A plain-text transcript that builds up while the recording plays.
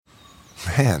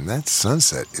Man, that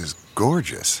sunset is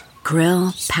gorgeous.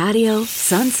 Grill, patio,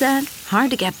 sunset.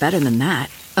 Hard to get better than that.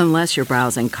 Unless you're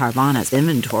browsing Carvana's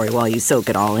inventory while you soak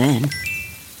it all in.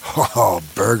 Oh,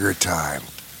 burger time.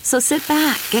 So sit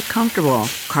back, get comfortable.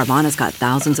 Carvana's got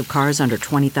thousands of cars under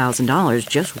 $20,000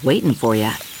 just waiting for you.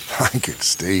 I could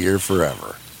stay here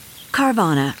forever.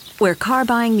 Carvana, where car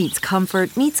buying meets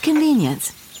comfort meets convenience.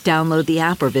 Download the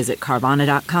app or visit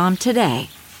Carvana.com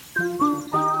today.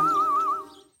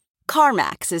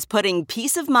 CarMax is putting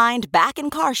peace of mind back in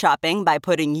car shopping by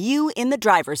putting you in the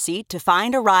driver's seat to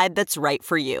find a ride that's right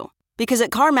for you. Because at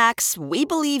CarMax, we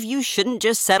believe you shouldn't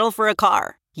just settle for a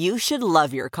car. You should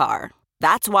love your car.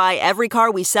 That's why every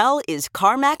car we sell is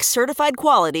CarMax certified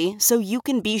quality, so you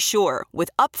can be sure with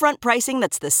upfront pricing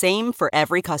that's the same for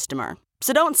every customer.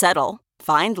 So don't settle.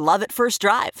 Find love at first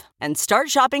drive and start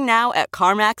shopping now at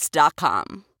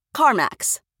CarMax.com.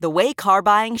 CarMax, the way car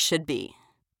buying should be.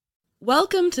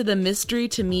 Welcome to the Mystery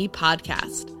to Me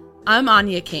podcast. I'm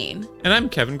Anya Kane. And I'm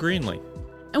Kevin Greenlee.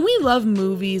 And we love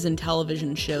movies and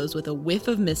television shows with a whiff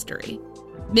of mystery.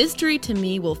 Mystery to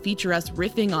Me will feature us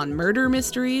riffing on murder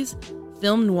mysteries,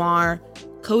 film noir,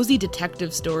 cozy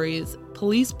detective stories,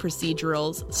 police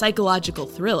procedurals, psychological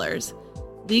thrillers,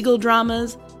 legal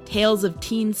dramas, tales of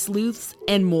teen sleuths,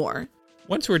 and more.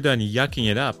 Once we're done yucking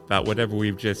it up about whatever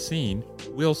we've just seen,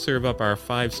 we'll serve up our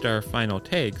 5-star final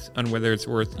takes on whether it's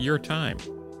worth your time.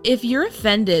 If you're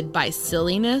offended by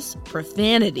silliness,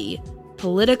 profanity,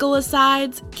 political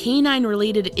asides,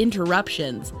 canine-related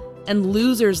interruptions, and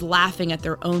losers laughing at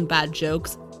their own bad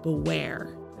jokes,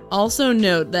 beware. Also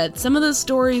note that some of the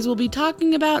stories we'll be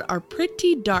talking about are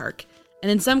pretty dark, and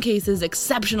in some cases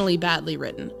exceptionally badly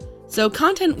written. So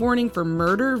content warning for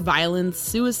murder, violence,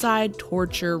 suicide,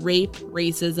 torture, rape,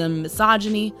 racism,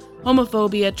 misogyny,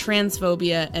 homophobia,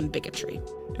 transphobia, and bigotry.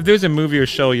 If there's a movie or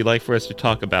show you'd like for us to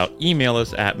talk about, email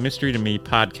us at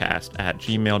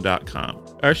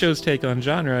mysterytomepodcast@gmail.com. Our show's take on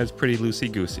genre is pretty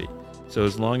loosey-goosey, so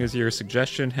as long as your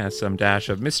suggestion has some dash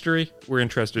of mystery, we're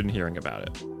interested in hearing about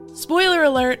it. Spoiler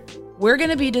alert, we're going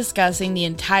to be discussing the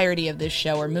entirety of this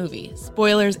show or movie,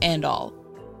 spoilers and all.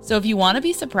 So if you want to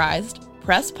be surprised,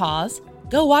 press pause,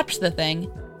 go watch the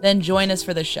thing, then join us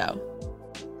for the show.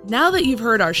 Now that you've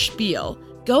heard our spiel,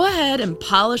 go ahead and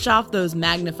polish off those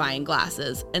magnifying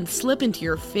glasses and slip into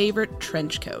your favorite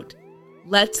trench coat.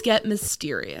 Let's get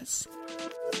mysterious.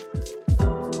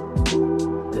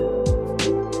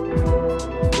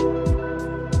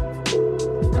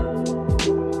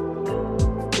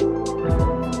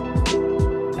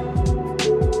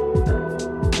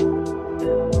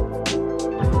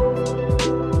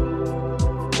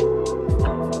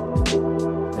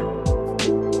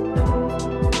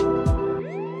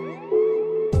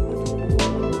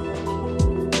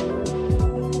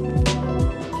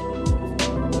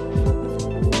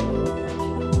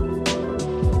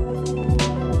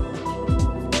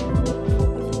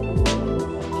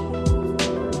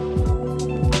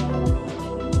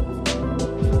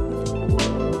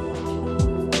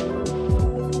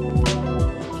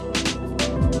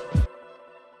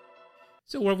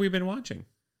 So what have we been watching?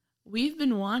 We've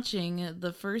been watching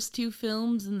the first two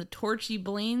films in the Torchy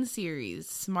Blane series,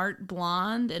 Smart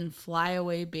Blonde and Fly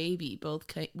Away Baby, both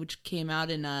which came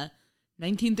out in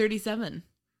 1937.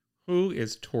 Who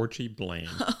is Torchy Blane?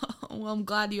 Well, I'm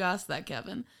glad you asked that,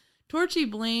 Kevin. Torchy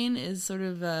Blane is sort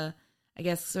of,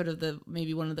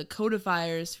 maybe one of the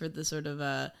codifiers for the sort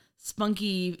of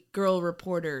spunky girl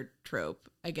reporter trope,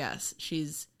 I guess.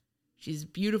 She's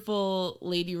beautiful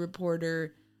lady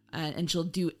reporter, and she'll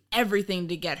do everything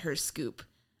to get her scoop.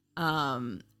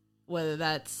 Whether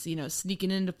that's,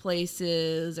 sneaking into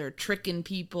places or tricking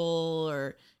people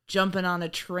or jumping on a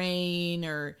train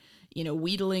or,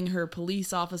 wheedling her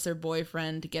police officer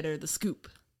boyfriend to get her the scoop.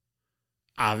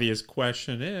 Obvious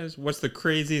question is, what's the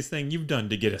craziest thing you've done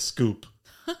to get a scoop?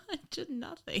 I did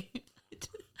nothing.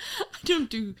 I don't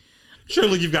do...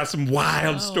 Surely you've got some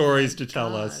wild stories to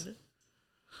tell us.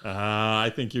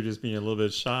 I think you're just being a little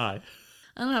bit shy.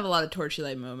 I don't have a lot of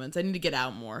Torchy-like moments. I need to get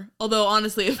out more. Although,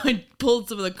 honestly, if I pulled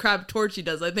some of the crap Torchy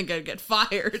does, I think I'd get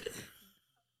fired.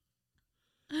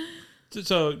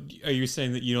 So, are you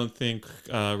saying that you don't think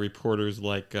reporters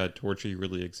like Torchy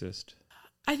really exist?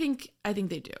 I think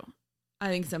they do. I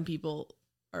think some people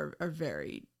are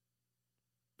very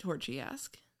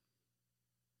Torchy-esque.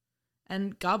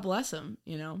 And God bless them,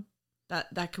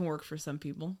 That can work for some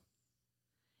people.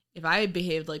 If I had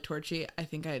behaved like Torchy, I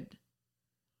think I'd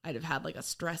have had like a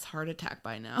stress heart attack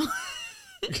by now.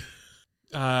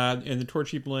 And the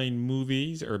Torchy Blane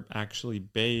movies are actually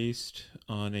based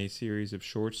on a series of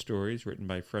short stories written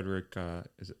by Frederick,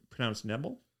 is it pronounced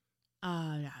Nebel?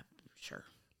 Yeah, sure.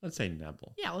 Let's say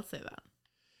Nebel. Yeah, let's say that.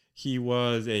 He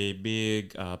was a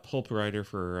big pulp writer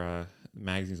for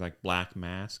magazines like Black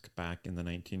Mask back in the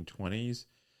 1920s.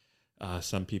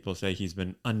 Some people say he's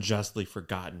been unjustly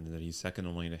forgotten, that he's second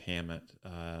only to Hammett.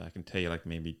 I can tell you, like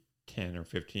maybe 10 or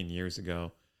 15 years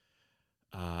ago,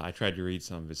 I tried to read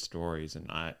some of his stories, and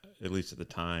at least at the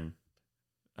time,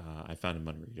 I found him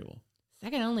unreadable.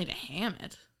 Second only to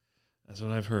Hammett. That's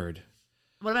what I've heard.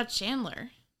 What about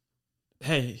Chandler?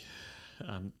 Hey,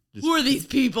 who are these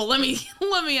people? Let me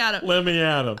at him. Let me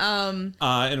at him.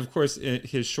 And of course,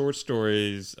 his short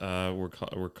stories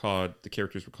were called. The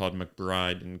characters were called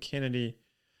McBride and Kennedy.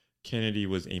 Kennedy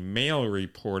was a male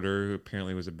reporter who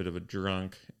apparently was a bit of a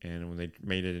drunk, and when they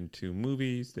made it into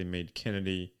movies, they made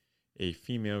Kennedy a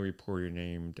female reporter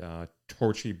named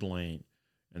Torchy Blaine,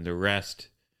 and the rest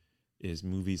is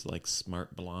movies like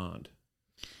Smart Blonde.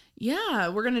 Yeah,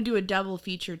 we're going to do a double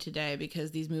feature today because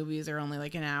these movies are only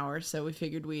like an hour, so we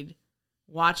figured we'd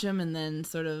watch them and then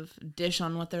sort of dish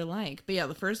on what they're like. But yeah,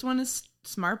 the first one is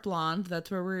Smart Blonde. That's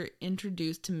where we're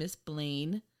introduced to Miss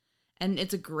Blaine, and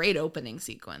it's a great opening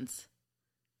sequence.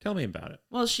 Tell me about it.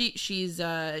 Well, she's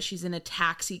in a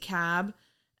taxi cab,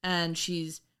 and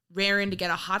she's raring to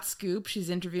get a hot scoop. She's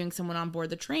interviewing someone on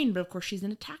board the train, but of course she's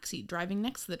in a taxi driving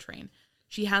next to the train.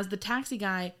 She has the taxi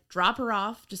guy drop her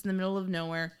off just in the middle of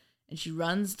nowhere, and she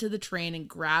runs to the train and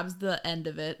grabs the end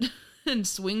of it and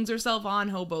swings herself on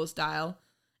hobo style,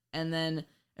 and then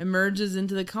emerges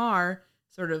into the car,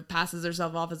 sort of passes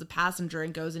herself off as a passenger,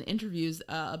 and goes and interviews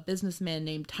a businessman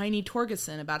named Tiny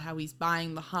Torgerson about how he's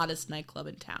buying the hottest nightclub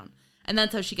in town. And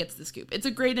that's how she gets the scoop. It's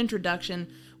a great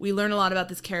introduction. We learn a lot about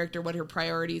this character, what her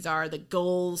priorities are, the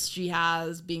goals she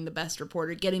has, being the best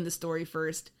reporter, getting the story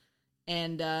first,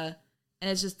 and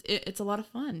it's just it's a lot of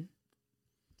fun.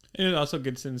 And it also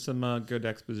gets in some good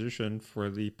exposition for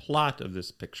the plot of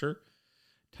this picture.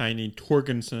 Tiny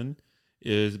Torgerson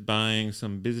is buying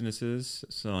some businesses,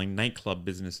 selling nightclub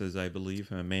businesses, I believe,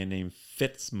 from a man named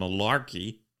Fitz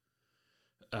Malarkey,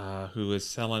 who is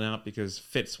selling out because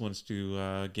Fitz wants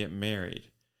to get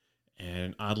married.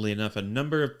 And oddly enough, a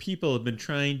number of people have been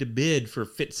trying to bid for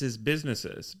Fitz's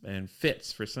businesses. And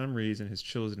Fitz, for some reason, has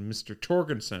chosen Mr.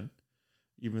 Torgerson,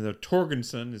 even though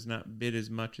Torgerson is not bid as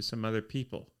much as some other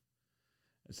people.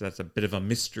 So that's a bit of a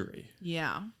mystery.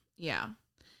 Yeah.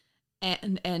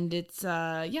 And it's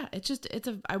I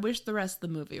wish the rest of the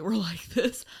movie were like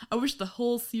this. I wish the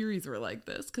whole series were like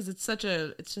this, because it's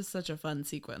just such a fun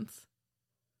sequence.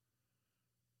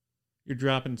 You're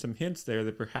dropping some hints there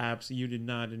that perhaps you did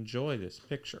not enjoy this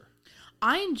picture.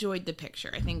 I enjoyed the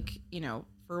picture. I think,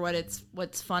 for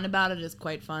what's fun about it is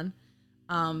quite fun.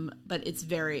 But it's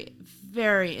very,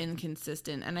 very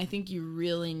inconsistent. And I think you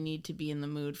really need to be in the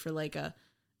mood for like a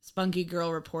spunky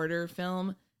girl reporter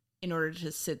film in order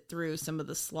to sit through some of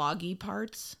the sloggy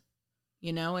parts,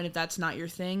 and if that's not your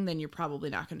thing, then you're probably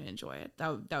not going to enjoy it.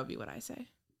 That would be what I say.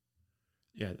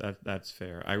 Yeah, that's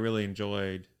fair. I really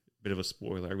enjoyed, bit of a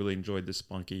spoiler, I really enjoyed the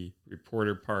spunky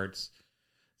reporter parts.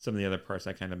 Some of the other parts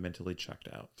I kind of mentally checked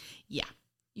out. Yeah.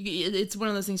 It's one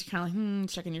of those things you're kind of like,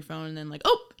 checking your phone, and then like,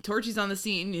 oh, Torchy's on the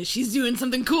scene. She's doing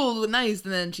something cool and nice.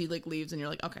 And then she like leaves, and you're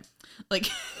like, okay. Like,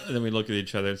 and then we look at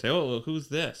each other and say, oh, well, who's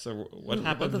this? Or what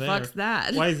happened there? What the fuck's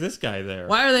that? Why is this guy there?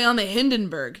 Why are they on the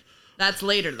Hindenburg? That's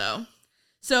later, though.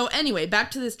 So anyway,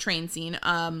 back to this train scene.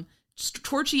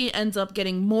 Torchy ends up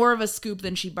getting more of a scoop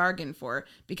than she bargained for,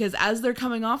 because as they're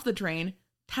coming off the train,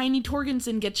 Tiny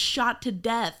Torgerson gets shot to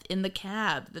death in the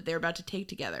cab that they're about to take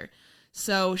together.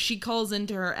 So she calls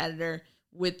into her editor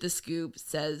with the scoop,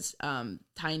 says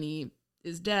Tiny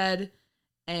is dead,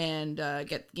 and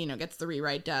gets the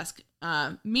rewrite desk.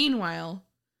 Meanwhile,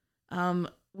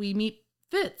 we meet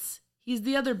Fitz. He's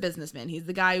the other businessman. He's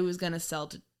the guy who was going to sell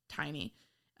to Tiny.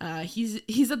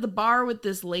 He's at the bar with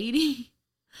this lady.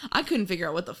 I couldn't figure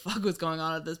out what the fuck was going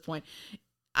on at this point.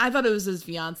 I thought it was his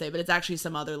fiance, but it's actually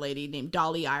some other lady named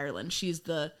Dolly Ireland. She's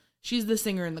the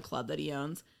singer in the club that he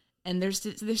owns. And they're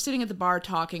sitting at the bar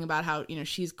talking about how,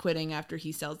 she's quitting after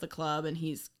he sells the club and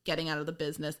he's getting out of the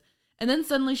business. And then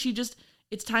suddenly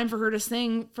it's time for her to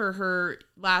sing for her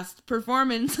last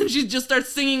performance, and she just starts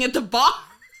singing at the bar.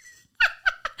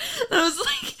 And I was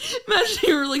like, imagine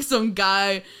you were like some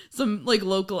guy, some like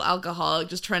local alcoholic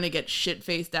just trying to get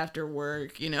shit-faced after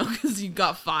work, because you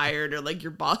got fired or like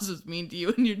your boss was mean to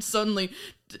you, and you're suddenly,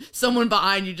 someone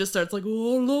behind you just starts like,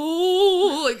 oh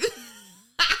no, like...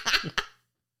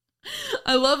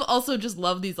 I love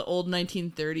these old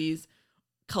 1930s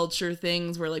culture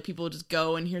things where like people just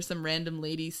go and hear some random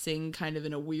lady sing kind of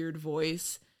in a weird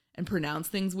voice and pronounce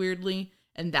things weirdly,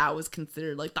 and that was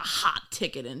considered like the hot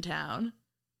ticket in town.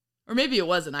 Or maybe it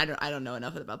wasn't. I don't know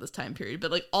enough about this time period.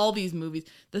 But like all these movies,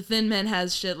 The Thin Man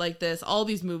has shit like this. All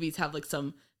these movies have like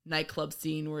some nightclub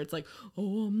scene where it's like,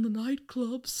 oh, I'm the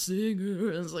nightclub singer.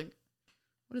 And it's like,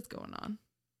 what is going on?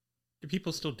 Do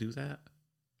people still do that?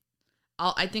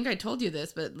 I think I told you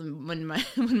this, but when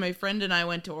my friend and I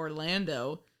went to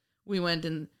Orlando, we went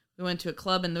to a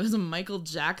club and there was a Michael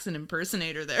Jackson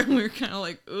impersonator there. And we were kind of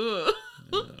like, ugh,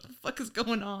 what the fuck is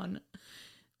going on?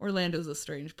 Orlando's a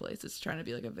strange place. It's trying to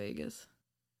be like a Vegas.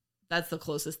 That's the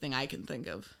closest thing I can think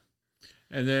of.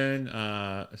 And then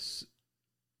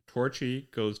Torchy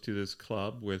goes to this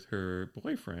club with her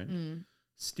boyfriend,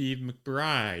 Steve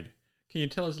McBride. Can you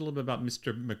tell us a little bit about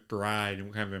Mr. McBride and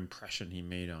what kind of impression he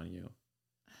made on you?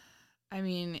 I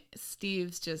mean,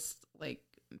 Steve's just like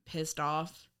pissed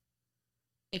off.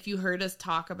 If you heard us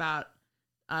talk about,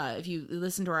 if you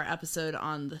listen to our episode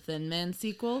on the Thin Man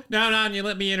sequel. No, you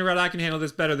let me interrupt. I can handle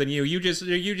this better than you. You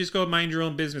just go mind your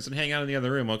own business and hang out in the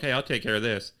other room. Okay, I'll take care of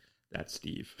this. That's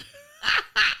Steve.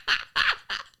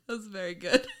 That was very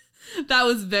good. That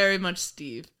was very much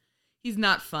Steve. He's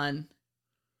not fun.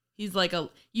 He's like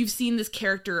you've seen this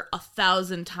character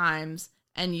 1,000 times,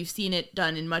 and you've seen it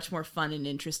done in much more fun and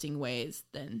interesting ways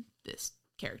than this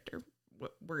character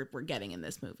we're getting in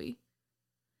this movie.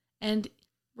 And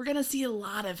we're going to see a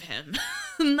lot of him.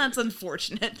 And that's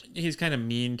unfortunate. He's kind of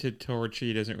mean to Torchy.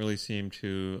 He doesn't really seem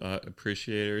to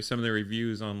appreciate her. Some of the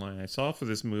reviews online I saw for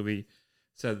this movie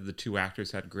said that the two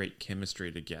actors had great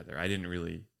chemistry together. I didn't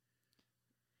really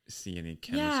see any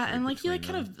chemistry. Yeah, and like he like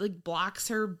between kind them. of like blocks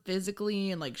her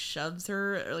physically and like shoves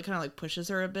her or like kind of like pushes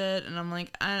her a bit, and I'm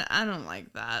like, I don't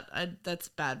like that. That's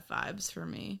bad vibes for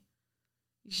me.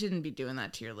 You shouldn't be doing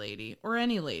that to your lady or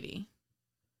any lady.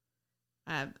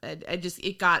 I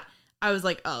was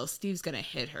like, oh, Steve's gonna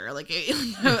hit her. Like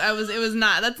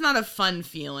that's not a fun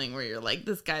feeling where you're like,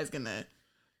 this guy's gonna.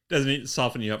 Doesn't it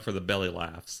soften you up for the belly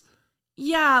laughs?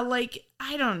 Yeah, like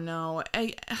I don't know.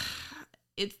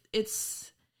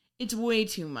 It's way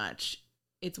too much.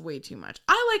 It's way too much.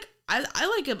 I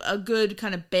like a good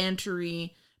kind of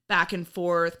bantery back and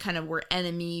forth, kind of we're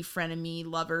enemy, frenemy,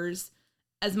 lovers,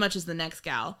 as much as the next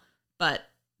gal. But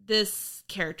this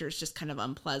character is just kind of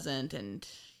unpleasant, and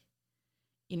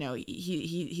you know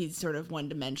he's sort of one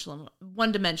dimensional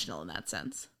in that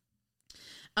sense.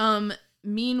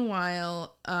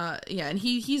 Meanwhile, and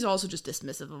he's also just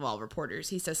dismissive of all reporters.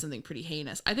 He says something pretty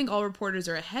heinous. I think all reporters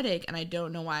are a headache, and I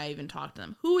don't know why I even talk to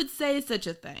them. Who would say such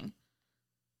a thing?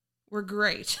 We're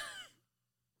great.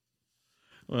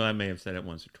 Well, I may have said it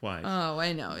once or twice. Oh,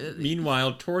 I know.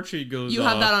 Meanwhile, Torchy goes You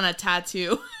off. have that on a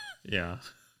tattoo. Yeah.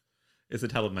 It's the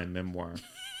title of my memoir.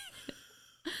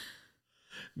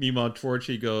 Meanwhile,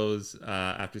 Torchy goes,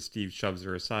 after Steve shoves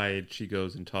her aside, she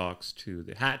goes and talks to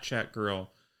the Hat Chat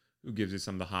girl, who gives you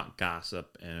some of the hot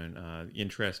gossip. And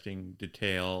interesting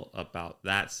detail about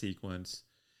that sequence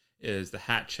is the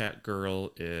Hat Chat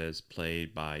girl is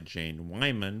played by Jane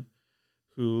Wyman,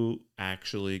 who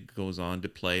actually goes on to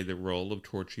play the role of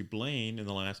Torchy Blaine in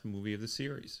the last movie of the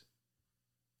series.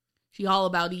 She all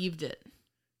about Eved it.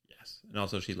 Yes. And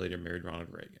also she later married Ronald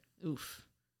Reagan. Oof.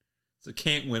 So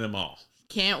can't win them all.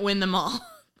 Can't win them all.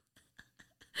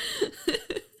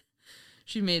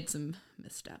 She made some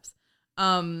missteps.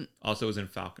 Also was in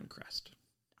Falcon Crest.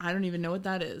 I don't even know what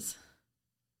that is.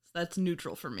 So that's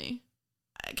neutral for me.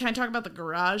 Can I talk about the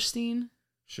garage scene?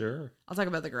 Sure. I'll talk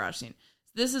about the garage scene.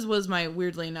 This was my,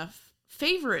 weirdly enough,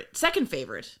 second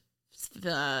favorite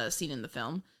scene in the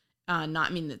film.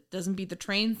 It doesn't beat the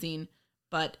train scene,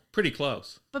 but... Pretty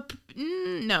close. But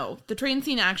no, the train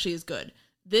scene actually is good.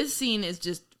 This scene is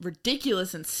just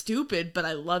ridiculous and stupid, but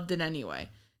I loved it anyway.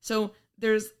 So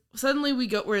suddenly we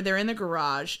go where they're in the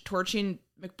garage. Torchy and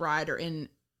McBride are in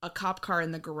a cop car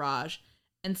in the garage,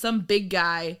 and some big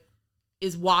guy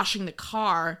is washing the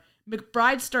car.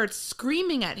 McBride starts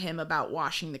screaming at him about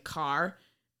washing the car.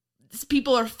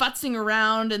 People are futzing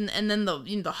around, and then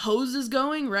the hose is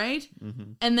going, right?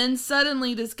 Mm-hmm. And then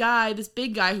suddenly this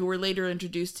big guy who we're later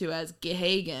introduced to as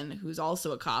Gehagen, who's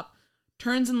also a cop,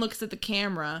 turns and looks at the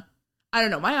camera. I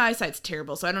don't know, my eyesight's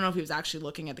terrible, so I don't know if he was actually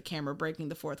looking at the camera, breaking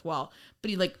the fourth wall, but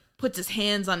he like puts his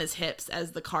hands on his hips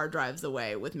as the car drives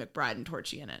away with McBride and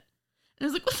Torchy in it. And I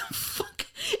was like, what the fuck?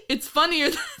 It's funnier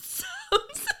than it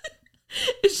sounds.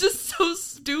 It's just so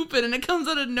stupid, and it comes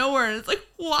out of nowhere, and it's like,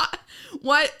 why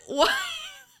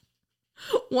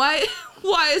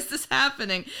is this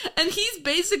happening? And he's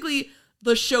basically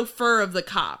the chauffeur of the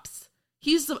cops.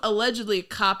 He's allegedly a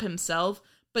cop himself,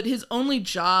 but his only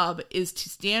job is to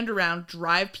stand around,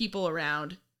 drive people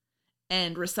around,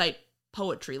 and recite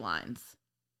poetry lines.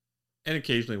 And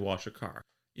occasionally wash a car.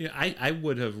 You know, I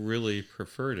would have really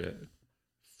preferred it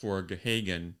for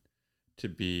Gehagen to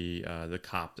be the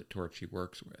cop that Torchy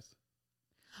works with.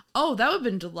 Oh, that would have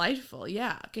been delightful.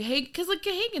 Yeah. Because, like,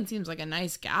 Gahagan seems like a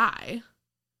nice guy.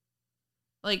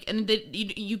 Like, and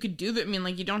you could do that. I mean,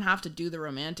 like, you don't have to do the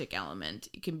romantic element.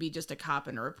 It can be just a cop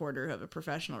and a reporter who have a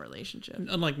professional relationship.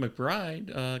 Unlike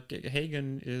McBride,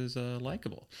 Hagen is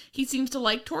likable. He seems to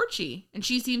like Torchy, and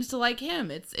she seems to like him.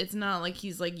 It's not like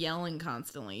he's, like, yelling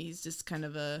constantly. He's just kind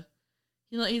of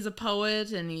he's a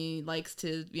poet, and he likes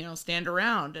to, stand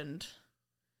around, and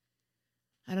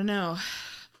I don't know.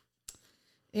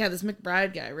 Yeah, this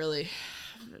McBride guy really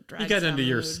drags He got down under the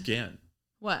your mood. skin.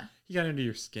 What? He got under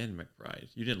your skin, McBride.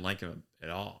 You didn't like him at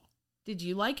all. Did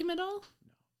you like him at all?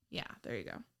 No. Yeah, there you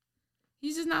go.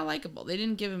 He's just not likable. They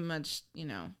didn't give him much,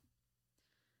 Like,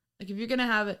 if you're going to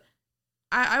have it...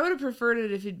 I would have preferred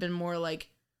it if he'd been more like,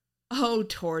 oh,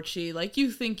 Torchy, like, you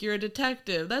think you're a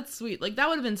detective. That's sweet. Like, that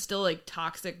would have been still, like,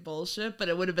 toxic bullshit, but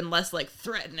it would have been less, like,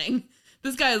 threatening.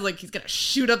 This guy is like, he's going to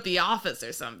shoot up the office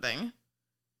or something.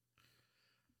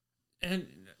 And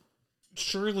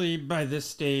surely by this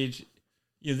stage...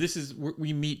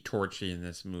 we meet Torchy in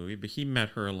this movie, but he met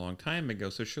her a long time ago.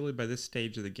 So surely by this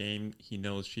stage of the game, he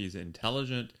knows she's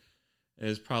intelligent.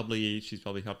 She's probably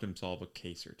helped him solve a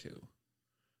case or two.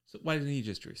 So why didn't he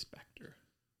just respect her?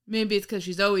 Maybe it's because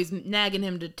she's always nagging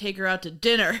him to take her out to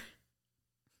dinner.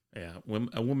 Yeah,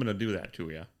 a woman will do that to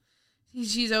you.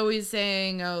 She's always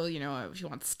saying, oh, she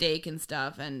wants steak and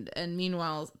stuff. And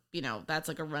meanwhile, that's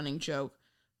like a running joke.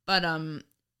 But,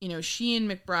 she and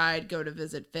McBride go to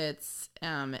visit Fitz,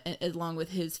 along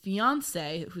with his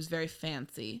fiance, who's very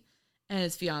fancy, and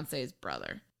his fiance's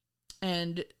brother.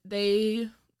 And they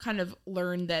kind of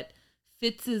learn that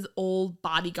Fitz's old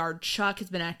bodyguard, Chuck, has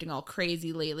been acting all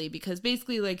crazy lately because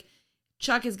basically, like,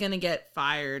 Chuck is going to get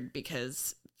fired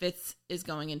because Fitz is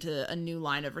going into a new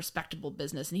line of respectable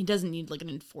business, and he doesn't need, like, an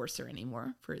enforcer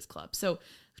anymore for his club. So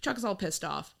Chuck is all pissed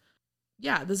off.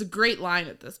 Yeah, there's a great line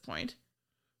at this point.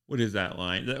 What is that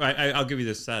line? I'll give you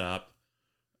the setup.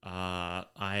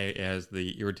 As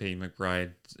the irritating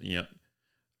McBride,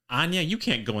 Anya, you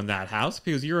can't go in that house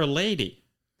because you're a lady.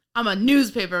 I'm a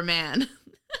newspaper man.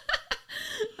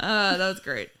 That was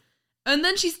great. And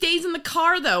then she stays in the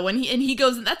car though, and he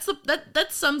goes, and that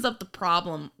sums up the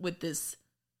problem with this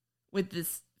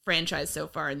franchise so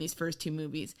far in these first two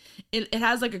movies. It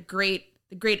has like the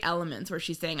great elements where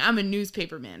she's saying, I'm a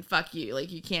newspaper man, fuck you.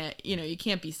 Like, you can't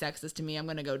be sexist to me. I'm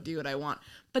going to go do what I want.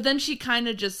 But then she kind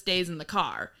of just stays in the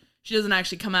car. She doesn't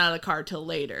actually come out of the car till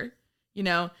later,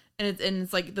 And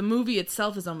it's like the movie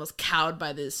itself is almost cowed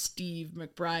by this Steve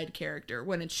McBride character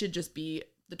when it should just be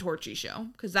the Torchy show.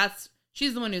 Because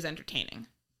she's the one who's entertaining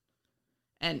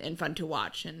and fun to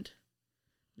watch and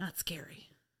not scary.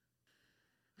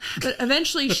 But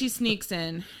eventually she sneaks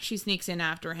in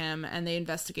after him, and they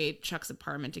investigate Chuck's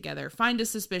apartment together, find a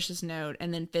suspicious note,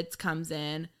 and then Fitz comes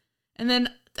in. And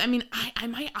then, I mean,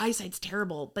 my eyesight's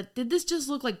terrible, but did this just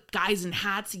look like guys in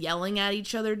hats yelling at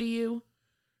each other to you?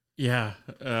 Yeah,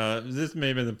 this may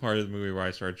have been the part of the movie where I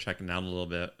started checking out a little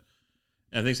bit.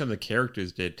 And I think some of the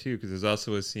characters did too, because there's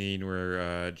also a scene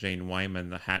where Jane Wyman,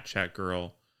 the hat chat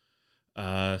girl,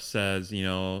 says,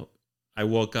 I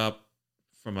woke up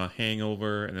from a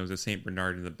hangover, and there was a St.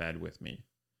 Bernard in the bed with me.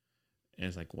 And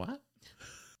it's like, what?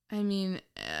 I mean,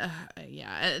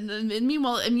 yeah. And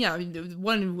meanwhile, the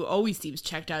one who always seems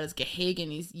checked out is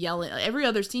Gahagan. He's yelling. Every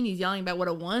other scene, he's yelling about what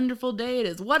a wonderful day it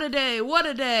is. What a day, what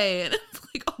a day. And it's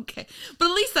like, okay. But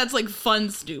at least that's, like,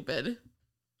 fun stupid.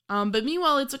 But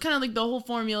meanwhile, it's kind of like the whole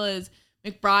formula is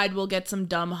McBride will get some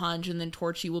dumb hunch, and then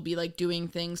Torchy will be, like, doing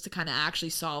things to kind of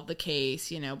actually solve the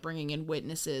case, bringing in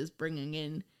witnesses, bringing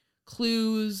in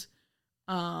clues,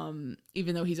 even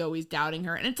though he's always doubting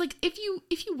her. And it's like, if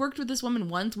you worked with this woman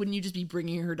once, wouldn't you just be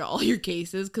bringing her to all your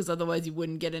cases? Because otherwise you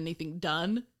wouldn't get anything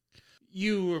done.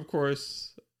 You, of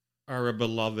course, are a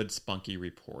beloved spunky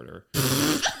reporter.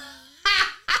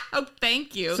 Oh,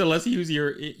 thank you. So let's use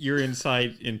your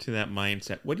insight into that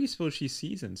mindset. What do you suppose she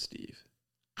sees in Steve?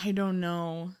 I don't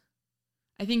know.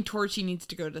 I think Torchy needs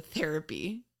to go to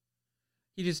therapy.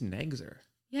 He just negs her.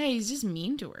 Yeah, he's just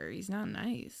mean to her. He's not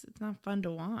nice. It's not fun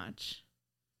to watch.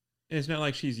 And it's not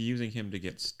like she's using him to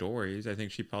get stories. I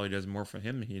think she probably does more for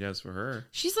him than he does for her.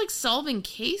 She's like solving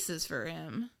cases for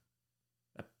him.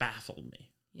 That baffled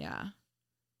me. Yeah.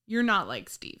 You're not like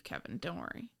Steve, Kevin. Don't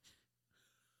worry.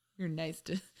 You're nice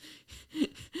to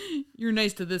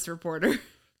this reporter.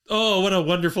 Oh, what a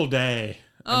wonderful day.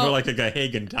 I'm Oh. more like a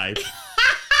Gahagan type.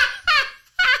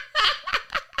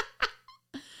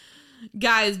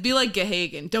 Guys, be like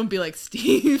Gahagan. Don't be like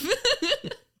Steve.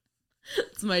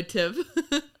 That's my tip.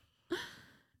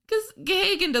 Because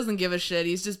Gahagan doesn't give a shit.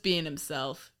 He's just being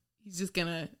himself. He's just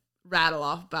gonna rattle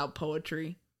off about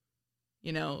poetry,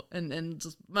 and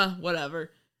just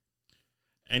whatever.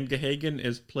 And Gahagan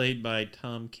is played by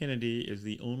Tom Kennedy, is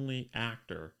the only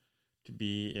actor to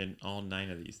be in all 9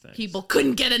 of these things. People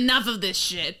couldn't get enough of this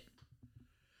shit.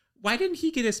 Why didn't he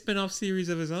get a spin-off series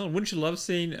of his own? Wouldn't you love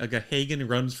seeing a Gahagan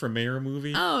Runs for Mayor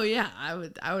movie? Oh yeah, I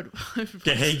would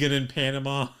Gahagan in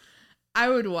Panama. I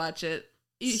would watch it.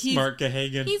 Smart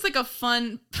Gahagan. He's like a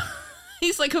fun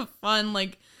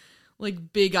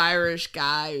like big Irish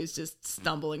guy who's just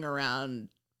stumbling around,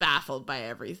 baffled by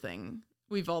everything.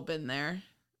 We've all been there.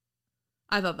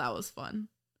 I thought that was fun.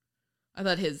 I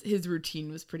thought his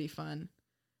routine was pretty fun.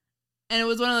 And it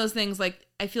was one of those things, like,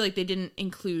 I feel like they didn't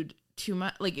include too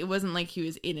much. Like, it wasn't like he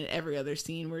was in it every other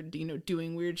scene where,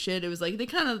 doing weird shit. It was like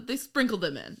they sprinkled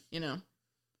him in,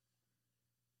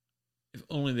 If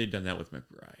only they'd done that with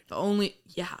McBride. I wanted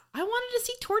to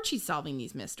see Torchy solving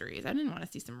these mysteries. I didn't want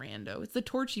to see some rando. It's the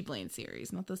Torchy Blaine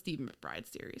series, not the Steve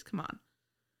McBride series. Come on.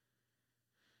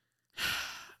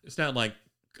 It's not like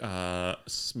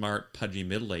smart, pudgy,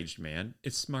 middle-aged man.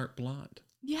 It's smart, blonde.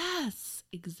 Yes,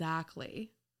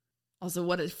 exactly. Also,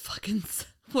 what a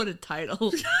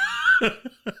title.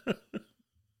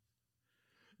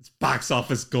 It's box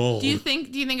office gold. Do you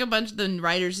think a bunch of the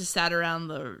writers just sat around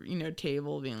the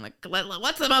table being like,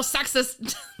 what's the most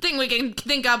sexist thing we can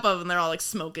think up of? And they're all like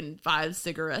smoking 5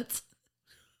 cigarettes.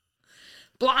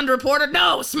 Blonde reporter?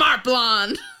 No, smart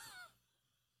blonde.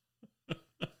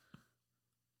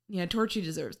 Yeah, Torchy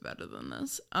deserves better than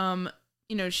this.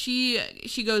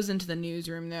 She goes into the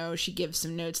newsroom though. She gives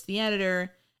some notes to the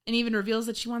editor and even reveals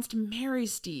that she wants to marry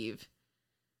Steve.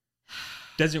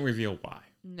 Doesn't reveal why.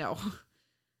 No.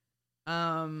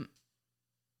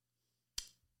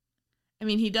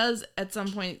 He does at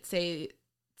some point say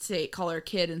call her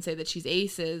kid and say that she's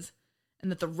Ace's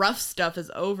and that the rough stuff is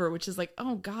over, which is like,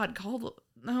 oh God,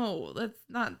 no,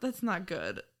 that's not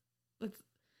good.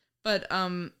 But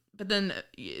then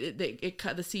it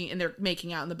cut the scene and they're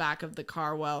making out in the back of the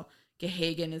car while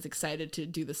Gahagan is excited to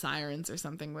do the sirens or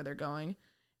something where they're going.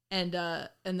 And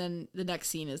then the next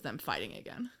scene is them fighting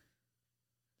again.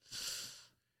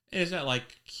 It's not like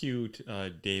cute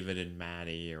David and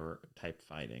Maddie or type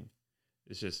fighting.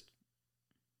 It's just,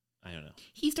 I don't know.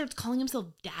 He starts calling himself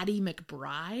Daddy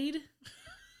McBride.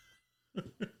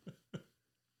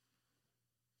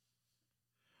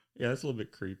 Yeah, that's a little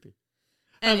bit creepy.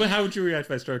 How would you react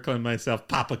if I started calling myself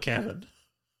Papa Kevin?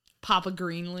 Papa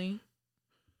Greenlee.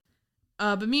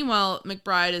 But meanwhile,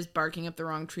 McBride is barking up the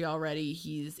wrong tree already.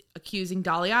 He's accusing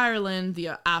Dolly Ireland,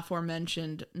 the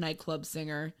aforementioned nightclub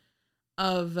singer,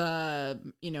 of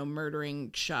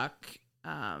murdering Chuck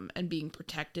and being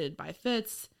protected by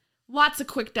Fitz. Lots of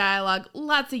quick dialogue,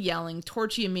 lots of yelling.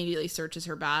 Torchy immediately searches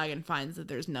her bag and finds that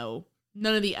there's none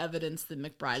of the evidence that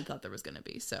McBride thought there was going to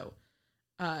be. So,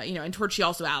 and Torchy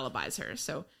also alibis her.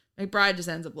 So McBride just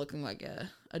ends up looking like a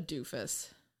doofus.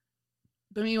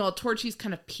 But meanwhile, Torchy's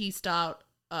kind of pieced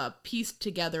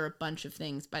together a bunch of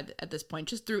things at this point,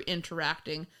 just through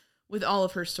interacting with all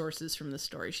of her sources from the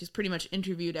story. She's pretty much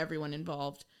interviewed everyone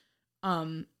involved,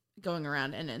 going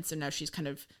around, and so now she's kind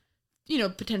of,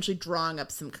 potentially drawing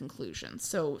up some conclusions.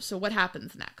 So what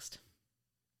happens next?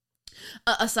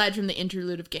 Aside from the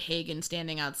interlude of Gahagan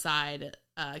standing outside,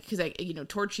 because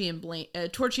Torchy and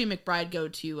McBride go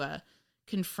to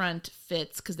confront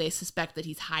Fitz because they suspect that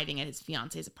he's hiding at his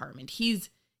fiance's apartment. He's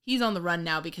on the run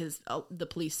now because the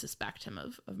police suspect him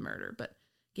of murder, but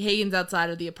Gahagan's outside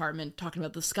of the apartment talking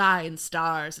about the sky and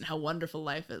stars and how wonderful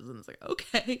life is. And it's like,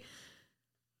 okay.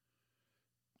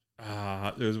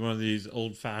 There's one of these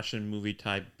old-fashioned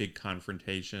movie-type big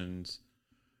confrontations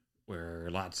where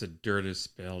lots of dirt is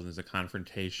spilled and there's a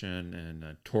confrontation,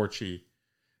 and Torchy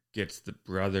gets the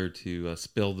brother to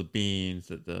spill the beans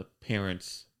that the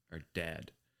parents are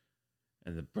dead.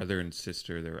 And the brother and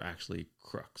sister, they're actually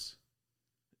crooks.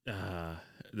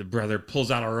 The brother pulls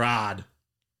out a rod,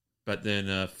 but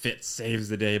then Fitz saves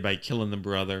the day by killing the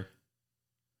brother.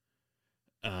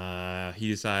 He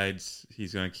decides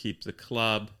he's going to keep the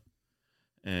club.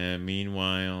 And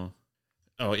meanwhile...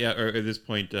 at this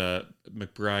point,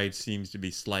 McBride seems to be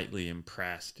slightly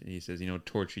impressed. And he says,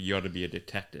 Torchy, you ought to be a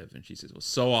detective. And she says, well,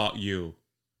 so ought you.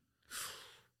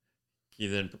 He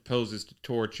then proposes to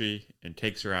Torchy and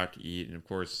takes her out to eat. And of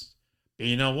course,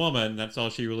 being a woman, that's all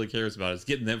she really cares about is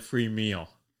getting that free meal.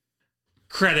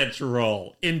 Credits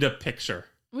roll. Into picture.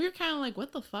 We were kind of like,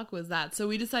 what the fuck was that? So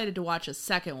we decided to watch a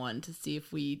second one to see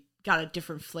if we got a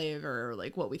different flavor or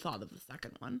like what we thought of the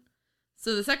second one.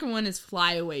 So the second one is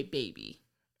Fly Away Baby.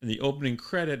 And the opening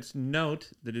credits note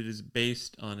that it is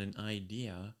based on an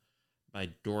idea by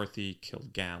Dorothy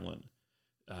Kilgallen.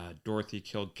 Dorothy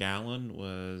Kilgallen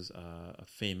was a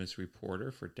famous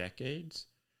reporter for decades.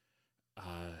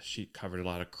 She covered a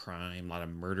lot of crime, a lot of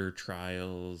murder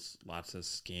trials, lots of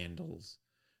scandals,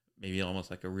 maybe almost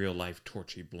like a real-life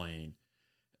Torchy Blane.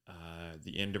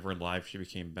 The end of her life, she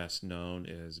became best known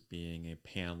as being a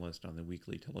panelist on the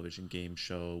weekly television game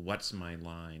show What's My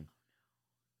Line?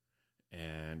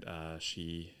 And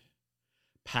she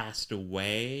passed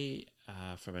away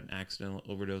from an accidental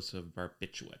overdose of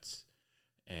barbiturates.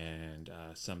 And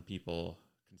some people,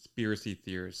 conspiracy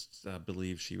theorists,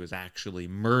 believe she was actually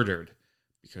murdered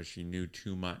because she knew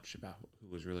too much about who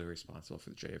was really responsible for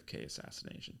the JFK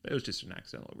assassination. But it was just an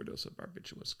accidental overdose of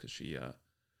barbiturates because she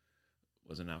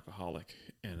was an alcoholic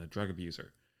and a drug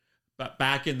abuser. But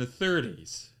back in the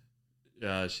 30s,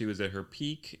 she was at her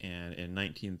peak, and in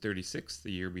 1936,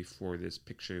 the year before this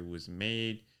picture was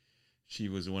made, she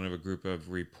was one of a group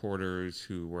of reporters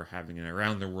who were having an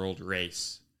around-the-world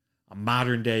race, a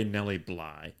modern-day Nellie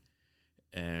Bly.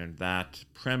 And that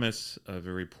premise of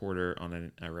a reporter on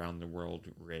an around-the-world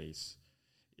race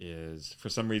is, for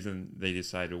some reason, they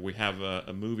decided, we have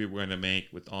a movie we're going to make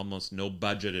with almost no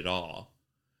budget at all.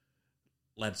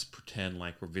 Let's pretend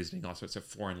like we're visiting all sorts of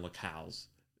foreign locales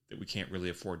that we can't really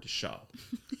afford to show.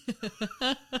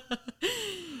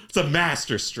 It's a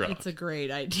masterstroke. It's a great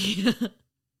idea.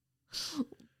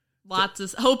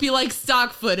 Hope you like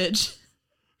stock footage.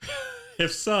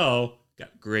 If so,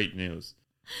 got great news.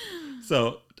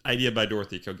 So, idea by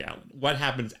Dorothy Kilgallen. What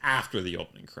happens after the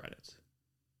opening credits?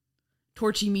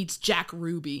 Torchy meets Jack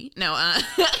Ruby. No,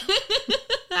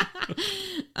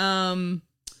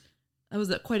 that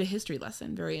was quite a history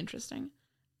lesson. Very interesting.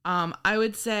 I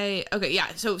would say, okay, yeah.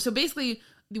 So basically,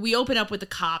 we open up with the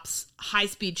cops. High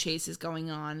speed chase is going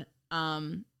on.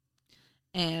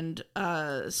 And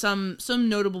some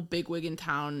notable bigwig in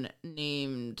town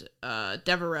named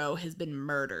Devereaux has been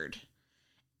murdered,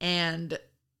 and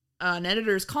an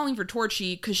editor is calling for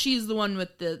Torchy because she's the one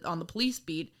on the police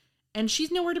beat, and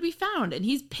she's nowhere to be found. And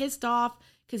he's pissed off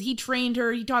because he trained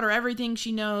her, he taught her everything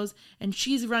she knows, and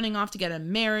she's running off to get a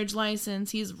marriage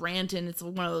license. He's ranting. It's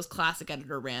one of those classic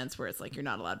editor rants where it's like you're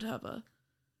not allowed to have a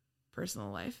personal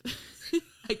life.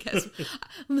 I guess.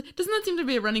 Doesn't that seem to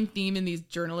be a running theme in these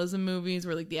journalism movies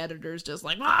where like the editor's just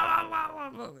like, blah, blah, blah,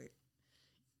 blah, blah.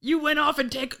 You went off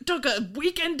and took a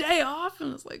weekend day off?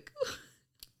 And it's like,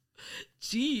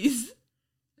 jeez.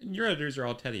 And your editors are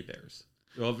all teddy bears.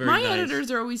 They're all very My nice.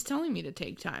 editors are always telling me to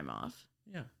take time off.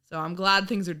 Yeah. So I'm glad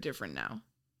things are different now.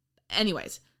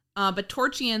 Anyways, but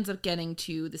Torchy ends up getting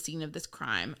to the scene of this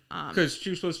crime. Because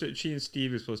she and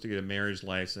Steve are supposed to get a marriage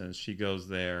license. She goes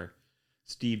there.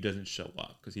 Steve doesn't show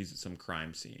up because he's at some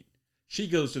crime scene. She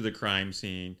goes to the crime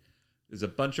scene. There's a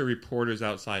bunch of reporters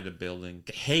outside the building.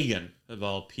 Gahagan, of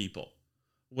all people.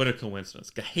 What a coincidence.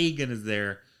 Gahagan is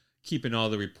there keeping all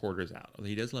the reporters out.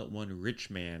 He does let one rich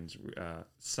man's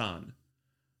son,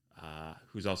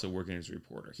 who's also working as a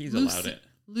reporter. He's allowed in.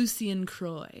 Lucian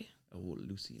Croy. Oh,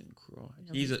 Lucian Croy.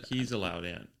 He's allowed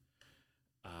in.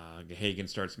 Gahagan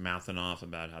starts mouthing off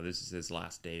about how this is his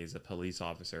last day as a police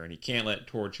officer, and he can't let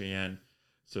Torchy in.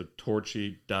 So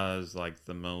Torchy does like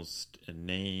the most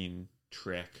inane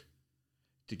trick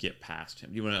to get past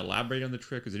him. Do you want to elaborate on the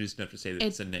trick, or is it just enough to say that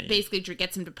it's inane? Basically,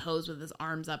 gets him to pose with his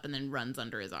arms up and then runs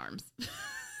under his arms.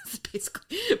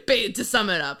 Basically, to sum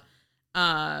it up,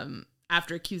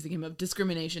 after accusing him of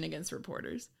discrimination against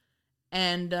reporters.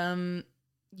 And,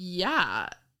 yeah,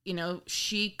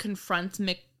 she confronts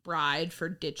McBride for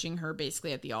ditching her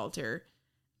basically at the altar.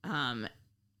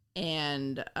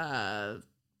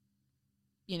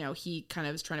 He kind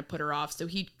of is trying to put her off. So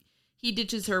he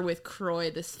ditches her with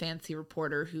Croy, this fancy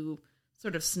reporter who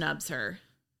sort of snubs her.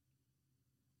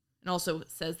 And also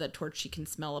says that Torchy can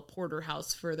smell a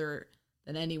porterhouse further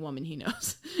than any woman he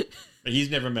knows. But he's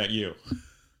never met you.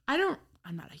 I'm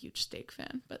not a huge steak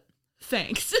fan, but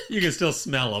thanks. You can still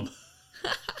smell him.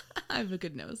 I have a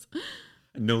good nose.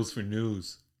 A nose for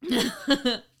news.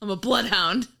 I'm a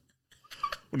bloodhound.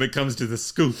 When it comes to the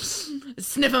scoops.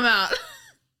 Sniff them out.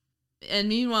 And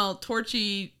meanwhile,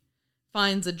 Torchy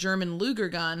finds a German Luger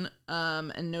gun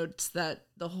and notes that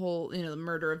the whole, the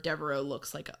murder of Devereaux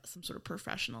looks like some sort of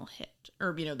professional hit.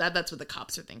 Or, that's what the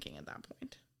cops are thinking at that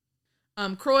point.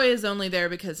 Croy is only there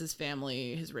because his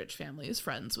rich family, is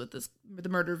friends with the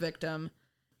murder victim.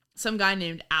 Some guy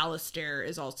named Alistair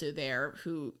is also there,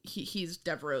 who he's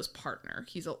Devereaux's partner.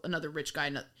 He's another rich guy.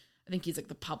 I think he's like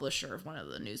the publisher of one of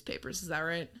the newspapers. Is that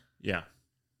right? Yeah.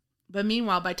 But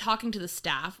meanwhile, by talking to the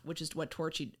staff, which is what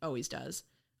Torchy always does,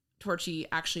 Torchy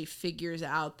actually figures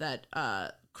out that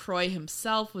Croy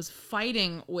himself was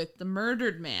fighting with the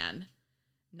murdered man.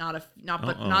 not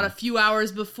a few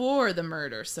hours before the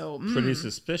murder. So pretty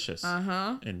suspicious.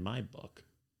 Uh-huh. In my book.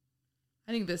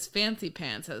 I think this fancy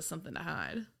pants has something to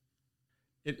hide.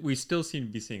 We still seem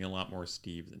to be seeing a lot more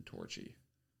Steve than Torchy.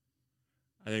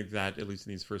 I think that, at least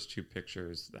in these first two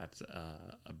pictures, that's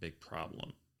a big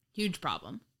problem. Huge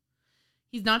problem.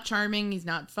 He's not charming. He's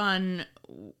not fun.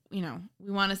 You know,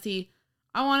 we want to see.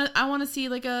 I want to see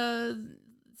like a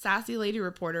sassy lady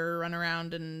reporter run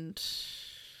around and,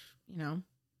 you know,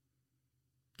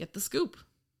 get the scoop.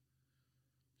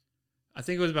 I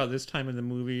think it was about this time in the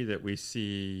movie that we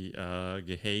see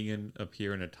Gehagen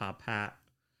appear in a top hat,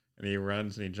 and he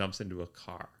runs and he jumps into a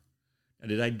car. And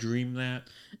did I dream that?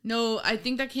 No, I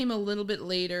think that came a little bit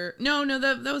later. No,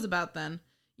 that was about then.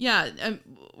 Yeah,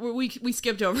 we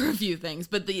skipped over a few things,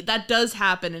 but that does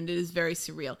happen, and it is very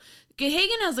surreal.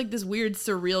 Gehagen has like this weird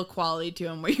surreal quality to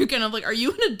him, where you're kind of like, are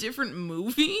you in a different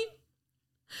movie?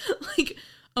 Like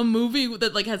a movie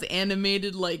that like has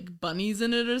animated like bunnies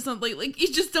in it or something. Like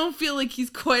you just don't feel like he's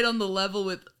quite on the level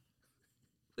with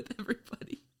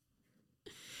everybody.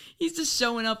 He's just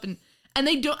showing up and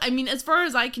they don't, I mean, as far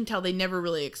as I can tell, they never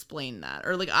really explain that,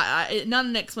 or like I not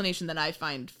an explanation that I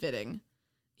find fitting.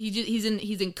 He's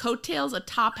in coattails, a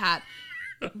top hat.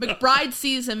 McBride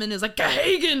sees him and is like,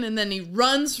 Gehagen, and then he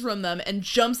runs from them and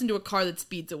jumps into a car that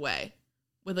speeds away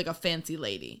with like a fancy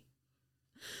lady.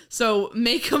 So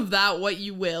make of that what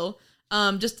you will.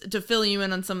 Just to fill you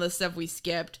in on some of the stuff we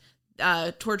skipped,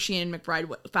 Torchy and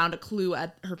McBride found a clue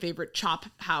at her favorite chop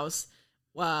house,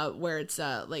 where it's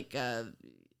like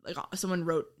someone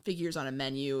wrote figures on a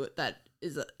menu that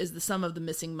is the sum of the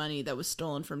missing money that was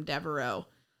stolen from Devereaux.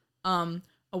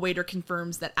 A waiter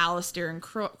confirms that Alistair and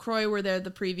Croy were there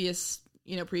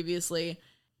previously.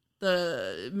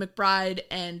 The McBride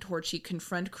and Torchy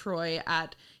confront Croy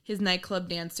at his nightclub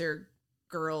dancer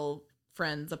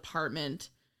girlfriend's apartment,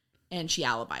 and she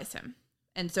alibis him.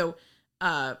 And so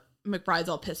McBride's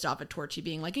all pissed off at Torchy,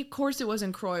 being like, of course it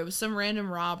wasn't Croy, it was some random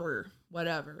robber,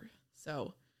 whatever.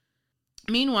 So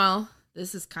meanwhile,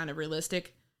 this is kind of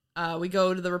realistic. We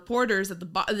go to the reporters at the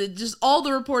bar. Just all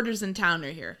the reporters in town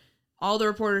are here. All the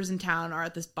reporters in town are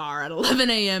at this bar at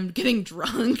 11 a.m. getting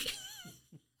drunk.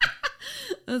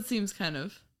 That seems kind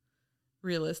of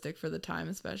realistic for the time,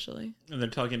 especially. And they're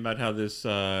talking about how this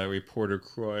reporter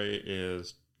Croy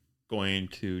is going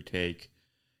to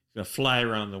fly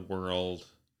around the world.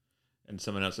 And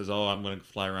someone else says, oh, I'm going to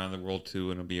fly around the world too,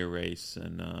 and it'll be a race,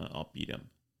 and I'll beat him.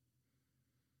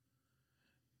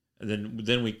 And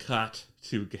then we cut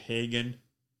to Gehagen.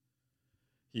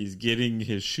 He's getting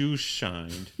his shoes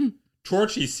shined.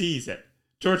 Torchy sees it.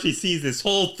 Torchy sees this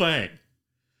whole thing.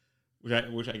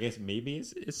 Which I guess maybe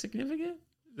is significant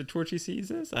that Torchy sees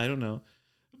this. I don't know.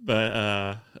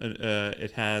 But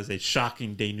it has a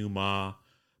shocking denouement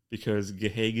because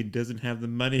Gehagen doesn't have the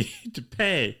money to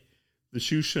pay the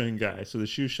shoe shine guy. So the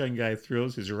shoe shine guy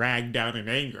throws his rag down in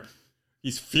anger.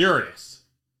 He's furious.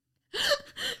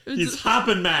 He's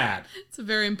hopping mad. It's a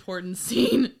very important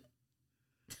scene.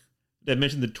 They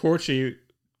mentioned that Torchy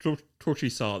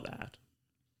saw that.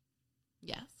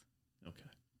 Yes. Okay.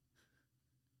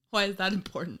 Why is that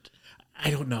important? I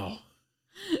don't know.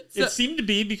 So, it seemed to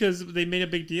be because they made a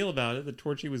big deal about it, that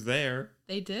Torchy was there.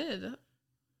 They did.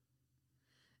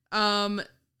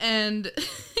 And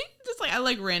just like, I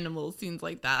like random little scenes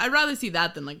like that. I'd rather see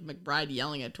that than like McBride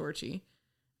yelling at Torchy.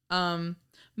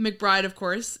 McBride, of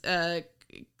course,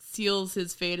 seals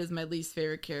his fate as my least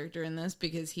favorite character in this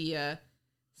because he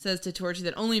says to Torchy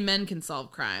that only men can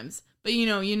solve crimes. But you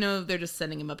know they're just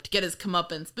setting him up to get his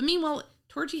comeuppance. But meanwhile,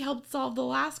 Torchy helped solve the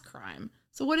last crime.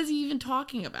 So what is he even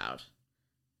talking about?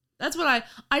 That's what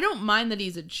I don't mind that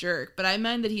he's a jerk, but I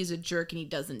mind that he's a jerk and he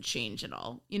doesn't change at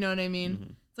all. You know what I mean?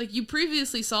 Mm-hmm. It's like you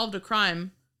previously solved a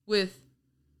crime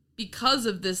because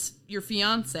of this, your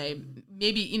fiance.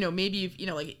 Maybe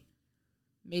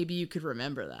you could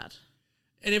remember that.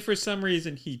 And if for some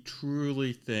reason he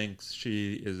truly thinks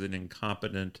she is an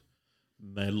incompetent,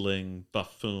 meddling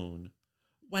buffoon,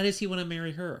 why does he want to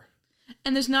marry her?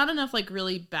 And there's not enough like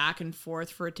really back and forth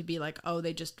for it to be like, oh,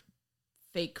 they just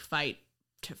fake fight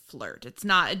to flirt. It's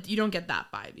not, you don't get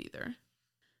that vibe either.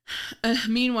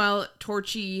 Meanwhile,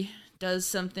 Torchy does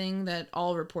something that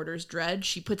all reporters dread.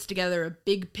 She puts together a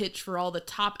big pitch for all the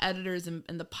top editors and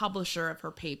the publisher of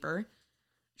her paper.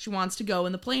 She wants to go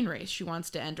in the plane race. She wants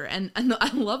to enter. And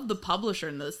I love the publisher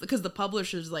in this because the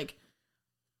publisher's like,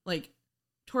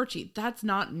 Torchy, that's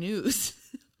not news.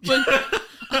 But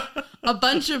a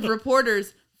bunch of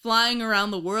reporters flying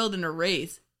around the world in a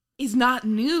race is not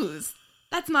news.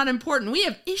 That's not important. We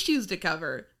have issues to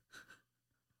cover.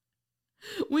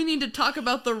 We need to talk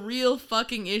about the real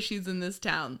fucking issues in this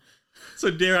town.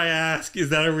 So dare I ask, is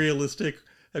that a realistic?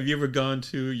 Have you ever gone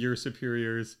to your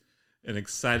superiors and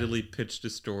excitedly pitched a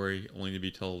story only to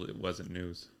be told it wasn't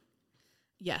news?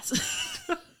 Yes.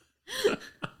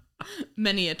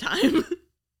 Many a time.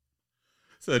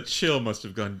 So a chill must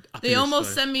have gone up They your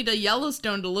almost spine. sent me to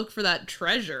Yellowstone to look for that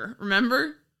treasure.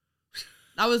 Remember?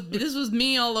 This was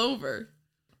me all over.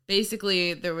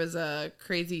 Basically, there was a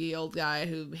crazy old guy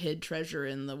who hid treasure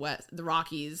in the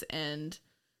Rockies, and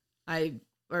I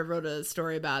wrote a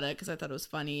story about it because I thought it was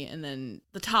funny. And then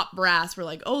the top brass were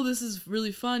like, "Oh, this is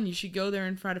really fun. You should go there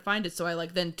and try to find it." So I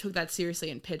then took that seriously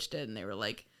and pitched it, and they were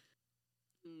like,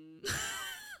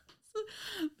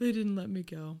 they didn't let me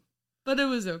go, but it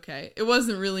was okay. It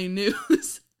wasn't really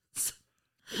news.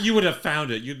 You would have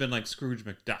found it. You'd been like Scrooge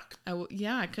McDuck. I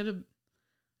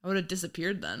would have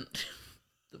disappeared then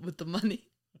with the money.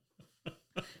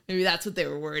 Maybe that's what they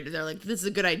were worried. They're like, this is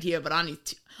a good idea, but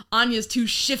Anya's too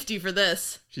shifty for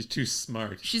this. She's too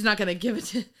smart. She's not gonna give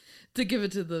it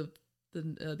to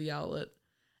the outlet.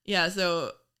 Yeah,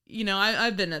 so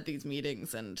I've been at these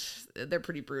meetings and they're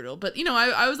pretty brutal. But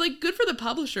I was like, good for the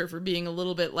publisher for being a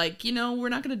little bit like, we're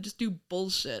not gonna just do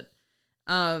bullshit.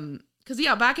 Because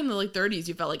back in the 30s,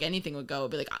 you felt like anything would go.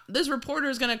 It'd be like, this reporter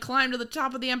is gonna climb to the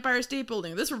top of the Empire State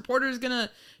Building. This reporter is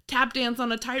gonna tap dance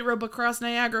on a tightrope across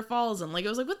Niagara Falls, and it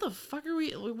was like, what the fuck are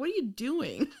we? What are you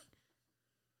doing?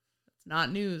 It's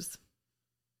not news.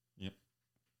 Yep.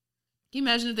 Can you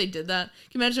imagine if they did that?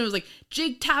 Can you imagine it was like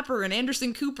Jake Tapper and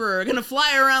Anderson Cooper are gonna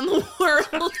fly around the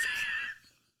world?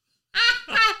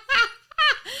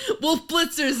 Wolf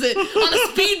Blitzer's on a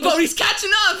speedboat. He's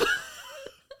catching up.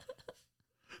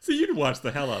 So you'd watch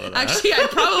the hell out of that. Actually, I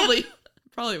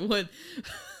probably would.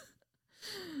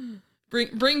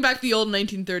 Bring back the old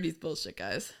 1930s bullshit,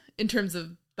 guys. In terms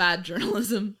of bad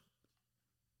journalism.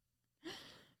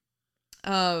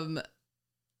 But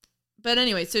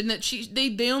anyway, so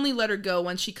they only let her go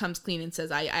once she comes clean and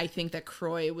says, I think that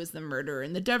Croy was the murderer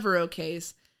in the Devereaux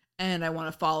case, and I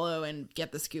want to follow and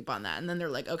get the scoop on that. And then they're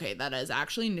like, okay, that is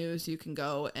actually news. You can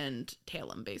go and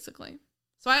tail him, basically.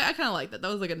 So I kind of like that.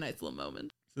 That was like a nice little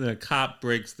moment. So then a cop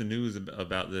breaks the news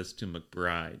about this to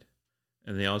McBride.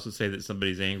 And they also say that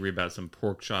somebody's angry about some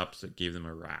pork chops that gave them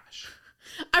a rash.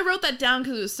 I wrote that down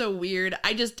because it was so weird.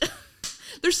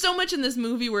 There's so much in this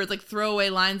movie where it's like throwaway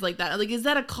lines like that. Like, is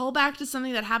that a callback to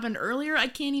something that happened earlier? I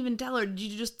can't even tell. Or did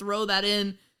you just throw that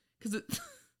in? Because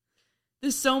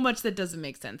there's so much that doesn't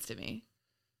make sense to me.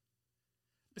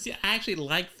 See, I actually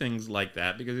like things like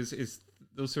that because it's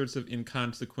those sorts of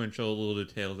inconsequential little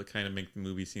details that kind of make the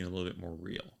movie seem a little bit more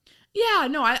real. Yeah,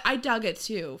 no, I dug it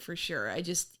too, for sure.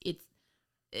 This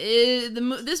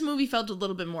movie felt a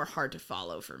little bit more hard to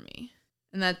follow for me.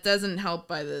 And that doesn't help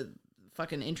by the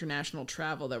fucking international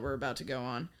travel that we're about to go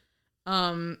on.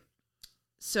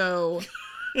 So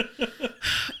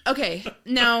okay,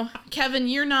 now Kevin,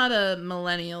 you're not a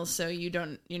millennial, so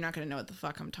you're not gonna know what the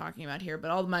fuck I'm talking about here.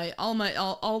 But all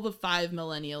the 5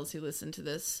 millennials who listen to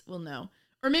this will know,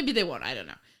 or maybe they won't. I don't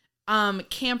know.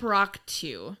 Camp Rock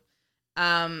 2.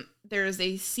 There's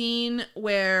a scene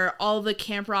where all the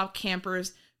Camp Rock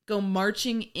campers go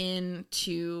marching in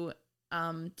to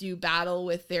do battle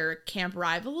with their camp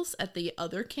rivals at the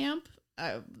other camp,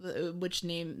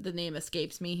 the name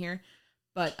escapes me here.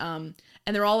 But and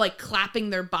they're all like clapping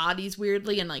their bodies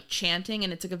weirdly and like chanting,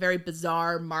 and it's like a very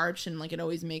bizarre march, and like it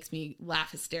always makes me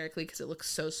laugh hysterically because it looks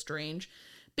so strange.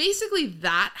 Basically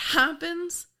that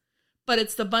happens, but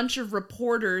it's the bunch of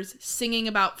reporters singing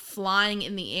about flying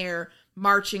in the air,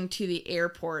 marching to the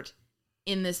airport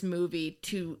in this movie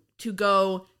to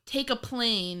go take a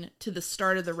plane to the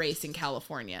start of the race in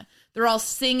California. They're all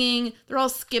singing, they're all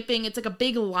skipping. It's like a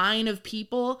big line of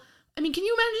people. I mean, can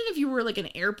you imagine if you were like an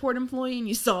airport employee and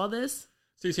you saw this?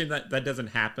 So you're saying that doesn't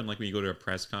happen like when you go to a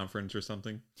press conference or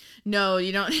something? No,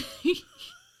 you don't.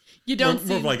 You don't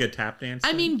more of like a tap dance I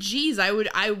thing? mean, geez, I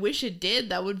wish it did.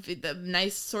 That would be the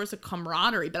nice source of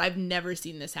camaraderie, but I've never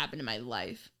seen this happen in my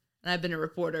life. And I've been a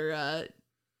reporter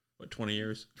 20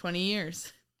 years? 20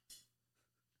 years.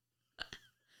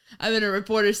 I've been a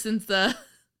reporter since the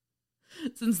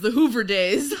Hoover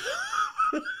days.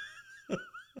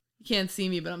 You can't see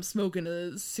me, but I'm smoking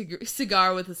a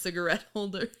cigar with a cigarette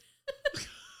holder.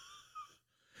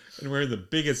 And wearing the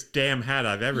biggest damn hat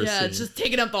I've ever seen. Yeah, it's just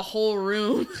taking up the whole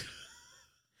room.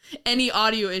 Any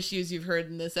audio issues you've heard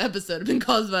in this episode have been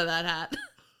caused by that hat.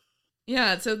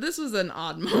 Yeah, so this was an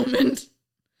odd moment.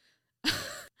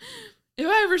 If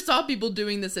I ever saw people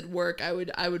doing this at work, I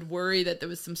would worry that there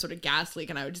was some sort of gas leak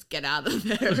and I would just get out of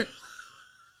there.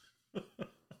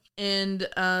 And,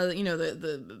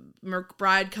 the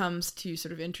McBride comes to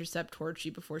sort of intercept Torchy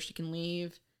before she can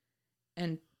leave.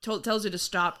 And tells her to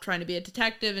stop trying to be a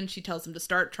detective, and she tells him to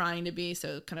start trying to be,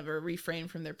 so kind of a refrain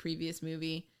from their previous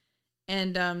movie.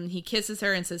 And he kisses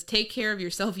her and says, "Take care of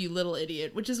yourself, you little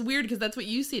idiot," which is weird because that's what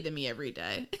you say to me every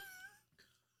day.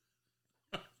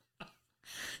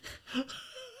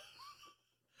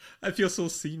 I feel so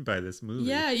seen by this movie.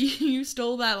 Yeah, you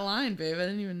stole that line, babe. I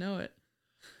didn't even know it.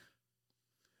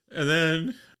 And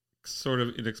then, sort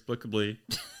of inexplicably,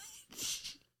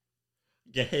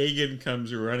 Gahagan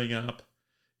comes running up.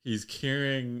 He's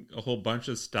carrying a whole bunch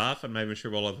of stuff. I'm not even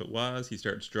sure what all of it was. He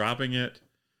starts dropping it.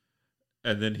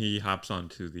 And then he hops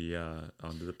onto the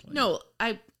plane. No,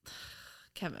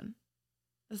 Kevin,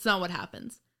 that's not what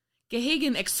happens.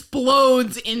 Gahagan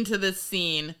explodes into this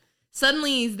scene.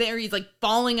 Suddenly he's there. He's like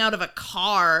falling out of a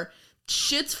car.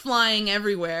 Shit's flying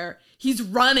everywhere. He's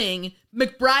running.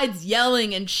 McBride's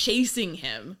yelling and chasing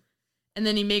him. And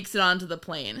then he makes it onto the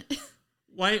plane.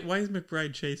 Why is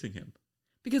McBride chasing him?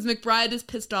 Because McBride is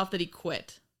pissed off that he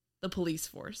quit the police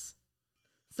force.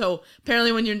 So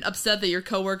apparently when you're upset that your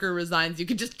coworker resigns, you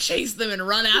can just chase them and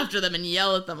run after them and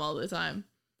yell at them all the time.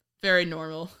 Very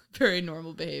normal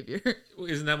behavior.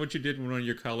 Isn't that what you did when one of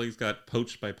your colleagues got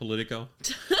poached by Politico?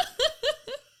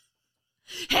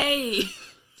 Hey!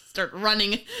 Start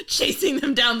running, chasing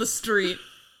them down the street.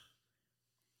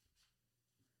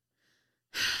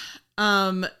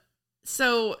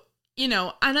 So,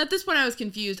 and at this point I was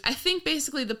confused. I think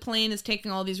basically the plane is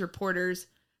taking all these reporters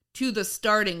to the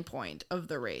starting point of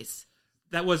the race.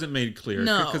 That wasn't made clear.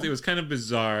 No. Because it was kind of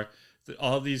bizarre that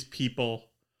all these people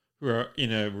who are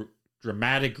in a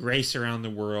dramatic race around the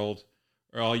world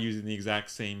are all using the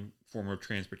exact same form of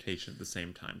transportation at the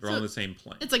same time. They're all on the same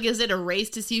plane. It's like, is it a race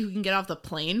to see who can get off the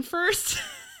plane first?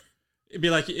 It'd be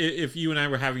like if you and I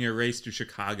were having a race to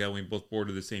Chicago and we both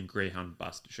boarded the same Greyhound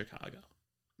bus to Chicago.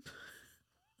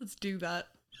 Let's do that.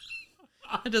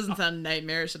 That doesn't sound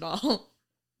nightmarish at all.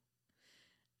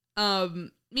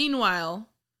 Meanwhile,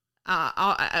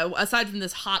 aside from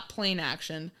this hot plane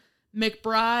action,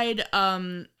 McBride's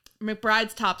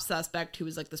top suspect, who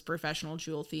was like this professional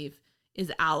jewel thief, is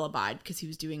alibied because he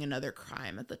was doing another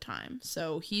crime at the time.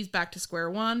 So he's back to square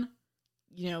one.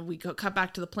 We cut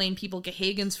back to the plane. People,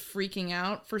 Gahagan's freaking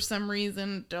out for some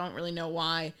reason. Don't really know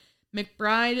why.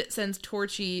 McBride sends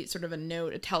Torchy sort of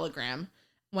a telegram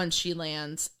once she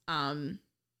lands. And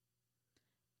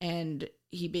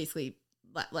he basically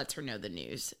lets her know the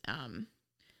news. And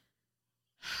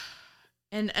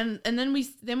then we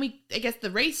I guess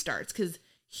the race starts because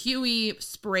Huey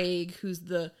Sprague,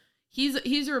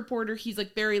 he's a reporter. He's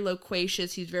like very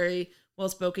loquacious. He's very well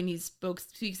spoken.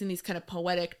 Speaks in these kind of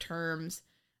poetic terms.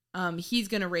 He's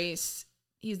gonna race.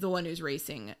 He's the one who's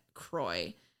racing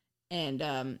Croy,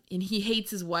 and he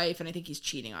hates his wife, and I think he's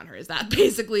cheating on her. Is that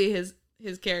basically his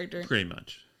character? Pretty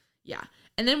much. Yeah.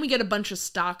 And then we get a bunch of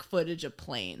stock footage of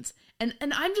planes. And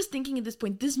I'm just thinking at this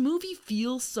point, this movie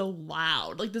feels so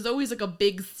loud. Like there's always like a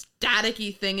big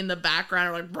staticky thing in the background,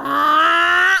 or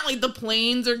like the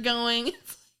planes are going.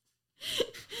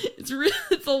 It's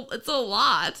a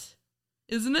lot,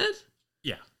 isn't it?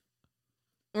 Yeah.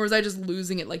 Or was I just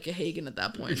losing it like Gahagan at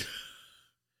that point?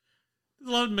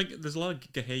 There's a lot of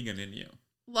Gahagan in you.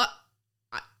 Well,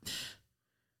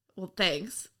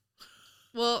 thanks.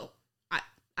 Well,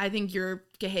 I think you're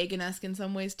Gahagan-esque in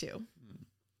some ways too.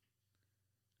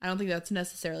 I don't think that's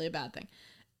necessarily a bad thing.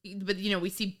 But, we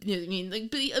see,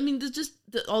 there's just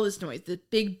all this noise. The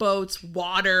big boats,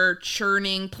 water,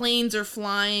 churning, planes are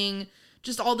flying,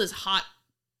 just all this hot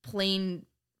plane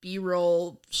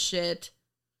B-roll shit.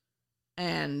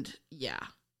 And, yeah.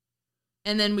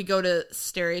 And then we go to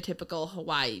stereotypical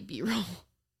Hawaii B-roll.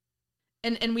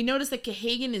 And we notice that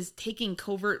Gahagan is taking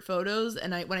covert photos,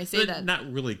 and when I say but that...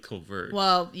 not really covert.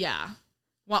 Well, yeah.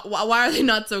 Why are they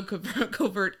not so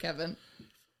covert, Kevin?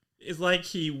 It's like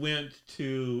he went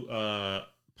to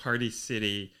Party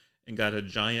City and got a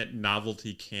giant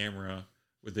novelty camera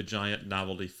with a giant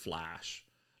novelty flash.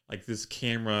 Like this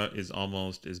camera is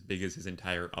almost as big as his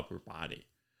entire upper body.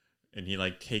 And he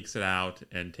takes it out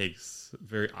and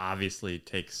very obviously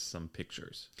takes some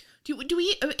pictures. Is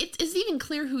it even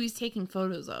clear who he's taking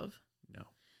photos of? No.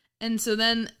 And so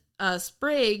then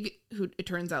Sprague, who it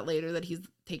turns out later that he's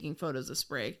taking photos of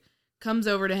Sprague, comes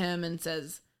over to him and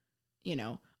says,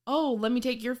 oh, let me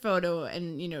take your photo,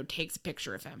 and, takes a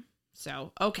picture of him.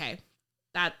 So, okay.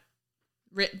 That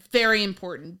very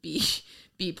important B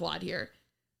plot here.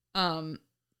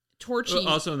 Torchy.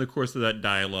 Also in the course of that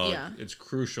dialogue, yeah. It's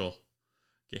crucial.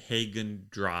 Gahagan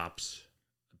drops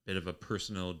a bit of a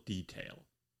personal detail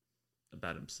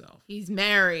about himself. He's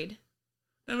married.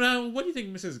 Now, what do you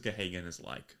think Mrs. Gahagan is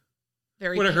like?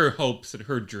 What are her hopes and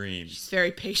her dreams? She's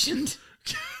very patient.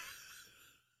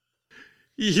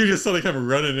 You just saw them come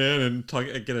running in and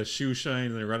get a shoe shine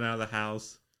and then run out of the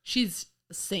house. She's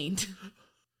a saint.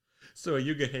 So are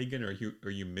you Gahagan or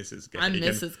are you Mrs. Gahagan? I'm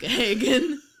Mrs.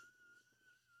 Gahagan.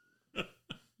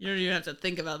 You don't even have to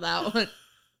think about that one.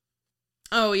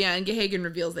 Oh, yeah, and Gahagan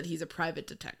reveals that he's a private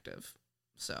detective.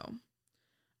 So,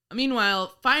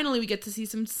 meanwhile, finally we get to see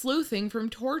some sleuthing from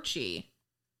Torchy.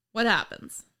 What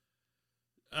happens?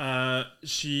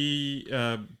 She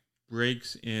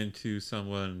breaks into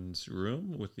someone's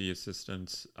room with the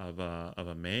assistance of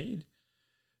a maid.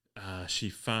 She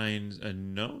finds a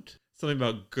note. Something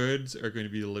about goods are going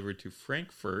to be delivered to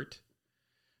Frankfurt.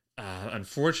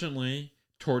 Unfortunately,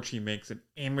 Torchy makes an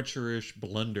amateurish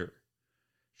blunder.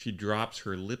 She drops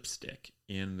her lipstick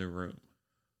in the room.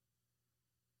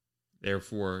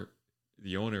 Therefore,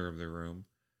 the owner of the room,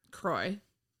 Croy,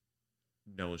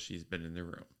 knows she's been in the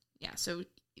room. Yeah, so,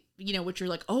 what you're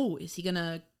like, oh, is he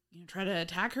gonna try to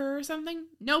attack her or something?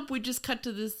 Nope, we just cut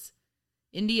to this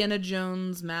Indiana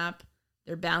Jones map.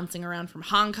 They're bouncing around from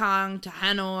Hong Kong to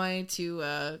Hanoi to,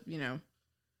 I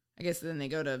guess then they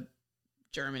go to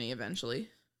Germany eventually.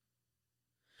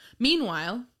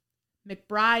 Meanwhile,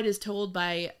 McBride is told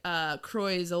by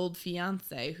Croy's old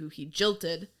fiance, who he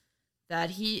jilted,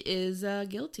 that he is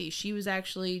guilty. She was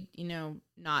actually,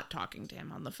 not talking to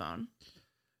him on the phone.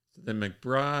 So then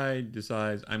McBride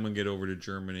decides, I'm going to get over to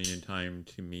Germany in time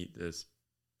to meet this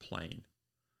plane.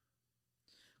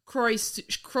 Croy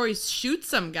shoots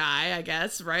some guy, I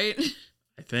guess, right?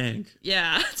 I think.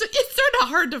 Yeah, it's sort of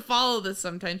hard to follow this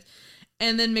sometimes.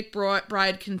 And then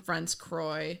McBride confronts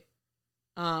Croy.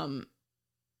 But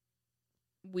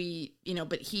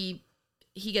he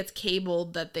gets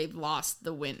cabled that they've lost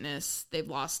the witness. They've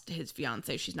lost his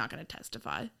fiance. She's not going to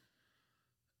testify.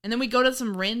 And then we go to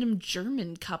some random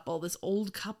German couple, this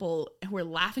old couple, who are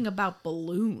laughing about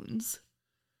balloons.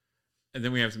 And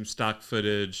then we have some stock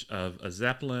footage of a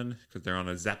Zeppelin, because they're on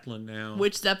a Zeppelin now.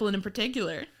 Which Zeppelin in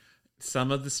particular?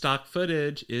 Some of the stock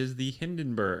footage is the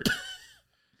Hindenburg.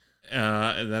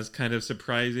 And that's kind of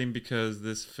surprising because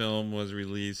this film was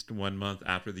released 1 month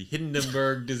after the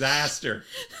Hindenburg disaster.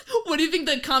 What do you think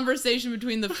the conversation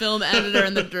between the film editor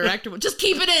and the director was? Just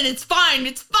keep it in. It's fine.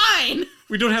 It's fine.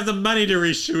 We don't have the money to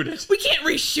reshoot it. We can't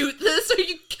reshoot this.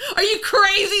 Are you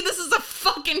crazy? This is a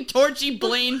fucking Torchy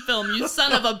Blaine film, you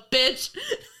son of a bitch.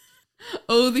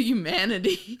 Oh, the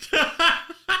humanity.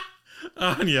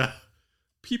 Anya,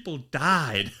 people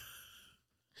died.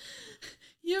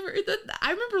 You ever heard that? I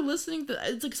remember listening to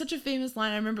it's like such a famous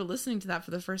line. I remember listening to that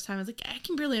for the first time. I was like, I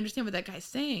can barely understand what that guy's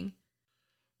saying.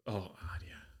 Oh,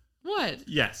 Anya. What?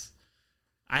 Yes.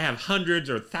 I have hundreds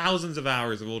or thousands of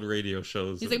hours of old radio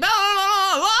shows. He's like, blah, blah,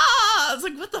 blah, blah. It's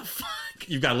like, what the fuck?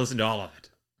 You've got to listen to all of it.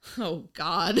 Oh,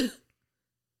 God.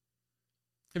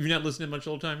 Have you not listened to much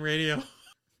old time radio?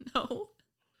 No.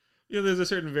 There's a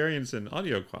certain variance in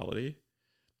audio quality.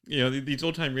 These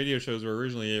old-time radio shows were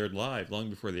originally aired live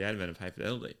long before the advent of high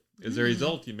fidelity. As a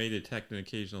result, you may detect an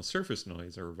occasional surface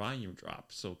noise or volume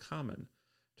drop so common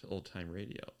to old-time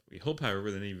radio. We hope,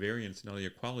 however, that any variance in audio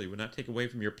quality would not take away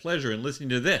from your pleasure in listening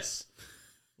to this,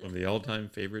 one of the all-time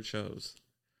favorite shows.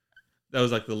 That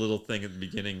was like the little thing at the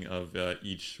beginning of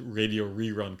each radio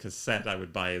rerun cassette I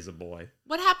would buy as a boy.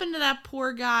 What happened to that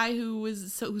poor guy who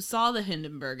saw the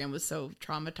Hindenburg and was so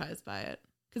traumatized by it?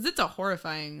 Because it's a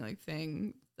horrifying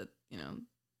thing.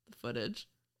 The footage.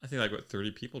 I think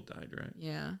 30 people died, right?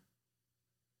 Yeah.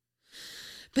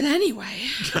 But anyway.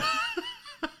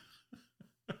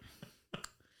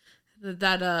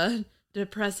 that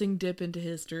depressing dip into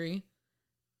history.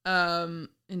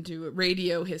 Into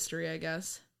radio history, I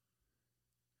guess.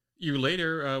 You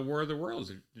later, War of the Worlds.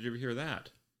 Did you ever hear that?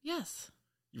 Yes.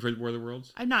 You've heard War of the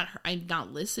Worlds? I've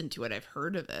not listened to it. I've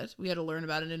heard of it. We had to learn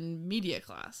about it in media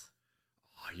class.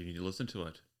 Oh, you need to listen to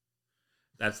it.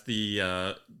 That's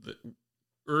the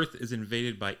Earth is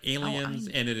invaded by aliens,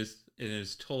 and it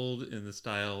is told in the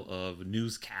style of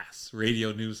newscasts,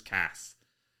 radio newscasts.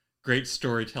 Great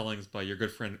storytellings by your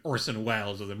good friend Orson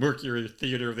Welles of the Mercury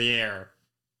Theater of the Air.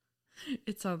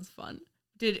 It sounds fun.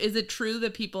 Is it true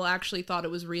that people actually thought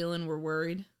it was real and were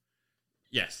worried?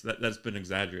 Yes, that's been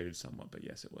exaggerated somewhat, but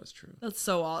yes, it was true. That's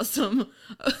so awesome.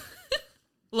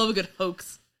 Love a good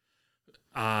hoax.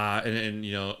 And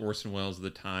Orson Welles at the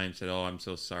time said, "Oh, I'm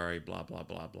so sorry, blah blah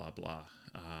blah blah blah."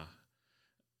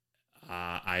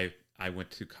 I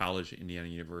went to college at Indiana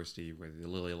University, where the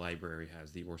Lilly Library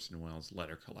has the Orson Welles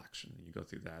letter collection. You go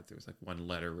through that. There was one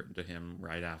letter written to him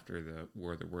right after the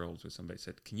War of the Worlds, where somebody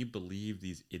said, "Can you believe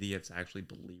these idiots actually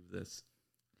believe this?"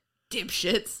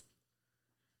 Dipshits.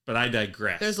 But I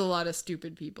digress. There's a lot of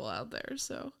stupid people out there,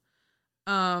 so.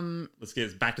 Let's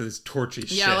get back to this Torchy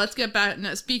shit. Yeah, let's get back.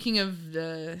 No, speaking of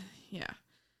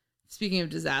Speaking of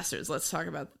disasters, let's talk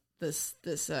about this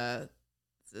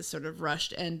sort of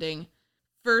rushed ending.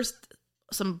 First,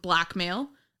 some blackmail.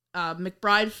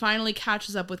 McBride finally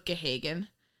catches up with Gahagan.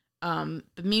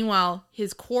 But meanwhile,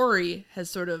 his quarry has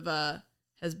sort of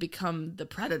has become the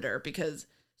predator because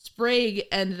Sprague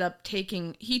ended up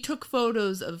he took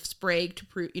photos of Sprague to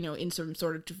prove, in some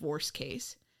sort of divorce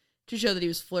case to show that he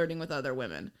was flirting with other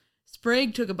women.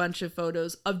 Sprague took a bunch of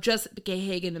photos of just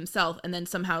Gahagan himself and then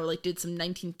somehow did some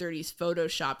 1930s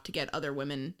Photoshop to get other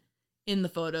women in the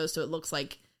photos so it looks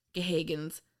like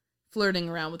Gahagan's flirting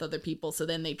around with other people. So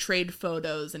then they trade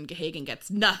photos and Gahagan gets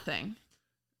nothing.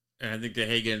 And I think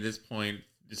Gahagan at this point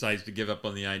decides to give up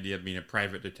on the idea of being a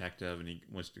private detective and he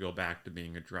wants to go back to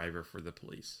being a driver for the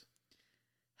police.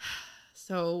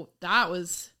 So that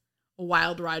was a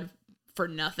wild ride for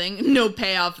nothing. No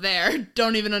payoff there.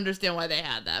 Don't even understand why they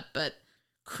had that. But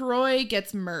Croy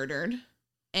gets murdered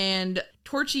and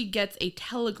Torchy gets a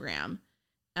telegram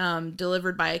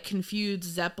delivered by a confused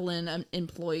Zeppelin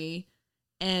employee.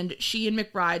 And she and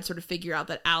McBride sort of figure out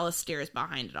that Alistair is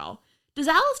behind it all. Does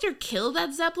Alistair kill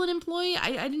that Zeppelin employee?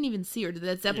 I didn't even see her. Did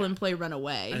that Zeppelin employee run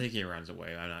away? I think he runs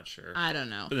away. I'm not sure. I don't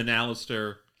know. But then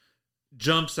Alistair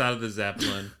jumps out of the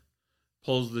Zeppelin,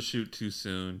 pulls the chute too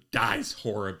soon, dies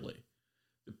horribly.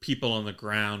 The people on the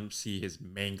ground see his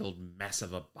mangled mess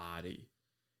of a body,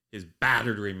 his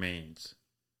battered remains.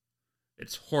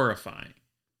 It's horrifying.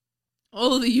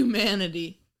 Oh, the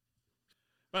humanity.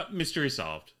 But mystery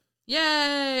solved.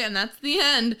 Yay! And that's the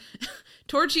end.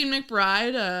 Torchy and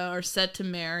McBride are set to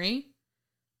marry.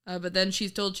 But then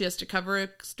she's told she has to cover a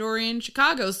story in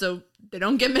Chicago, so they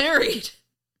don't get married.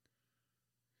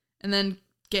 And then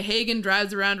Gahagan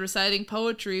drives around reciting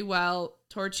poetry while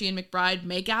Torchy and McBride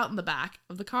make out in the back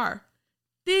of the car.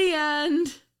 The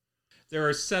end. There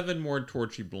are 7 more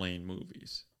Torchy Blane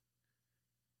movies.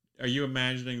 Are you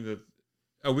imagining that?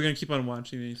 Are we going to keep on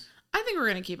watching these? I think we're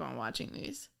going to keep on watching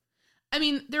these. I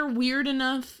mean, they're weird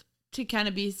enough to kind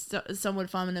of be somewhat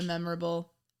fun and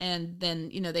memorable. And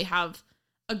then, they have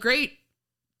a great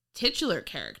titular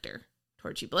character,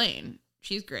 Torchy Blane.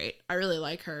 She's great. I really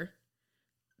like her.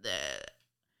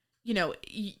 You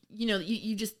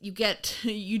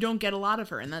don't get a lot of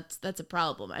her, and that's a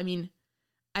problem. I mean,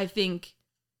 I think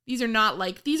these are not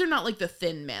like The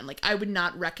Thin Man. Like, I would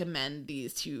not recommend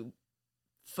these to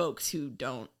folks who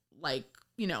don't like,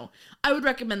 I would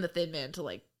recommend The Thin Man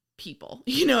to people,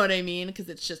 you know what I mean? Because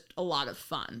it's just a lot of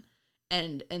fun.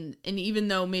 And even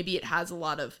though maybe it has a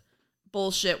lot of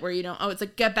bullshit where it's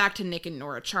like Get Back to Nick and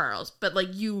Nora Charles,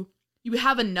 but you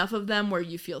have enough of them where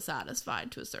you feel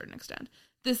satisfied to a certain extent.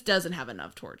 This doesn't have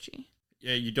enough Torchy.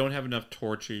 Yeah, you don't have enough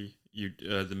Torchy.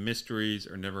 The mysteries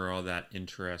are never all that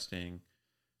interesting.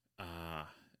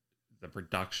 The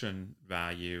production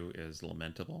value is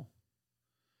lamentable.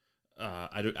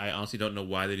 I honestly don't know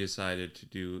why they decided to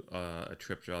do a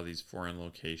trip to all these foreign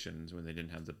locations when they didn't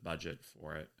have the budget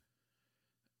for it.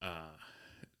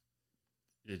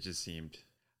 It just seemed...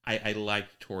 I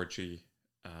liked Torchy.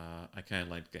 I kind of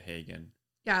liked Gahagan.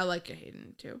 Yeah, I like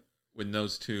Gahagan too. When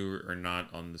those two are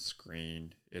not on the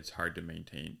screen, it's hard to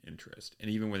maintain interest.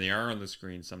 And even when they are on the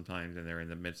screen sometimes and they're in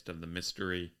the midst of the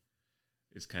mystery,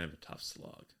 it's kind of a tough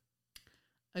slog.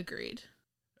 Agreed.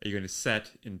 Are you going to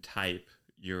set and type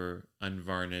your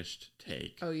unvarnished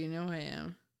take? Oh, I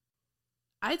am.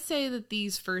 I'd say that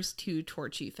these first 2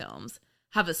 Torchy films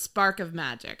have a spark of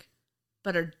magic,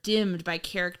 but are dimmed by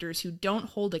characters who don't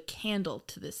hold a candle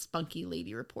to this spunky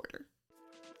lady reporter.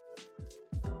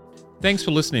 Thanks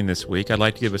for listening this week. I'd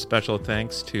like to give a special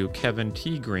thanks to Kevin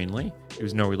T. Greenlee,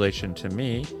 who's no relation to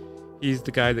me. He's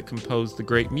the guy that composed the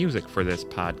great music for this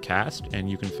podcast, and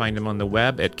you can find him on the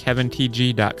web at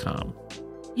kevintg.com.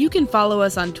 You can follow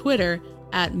us on Twitter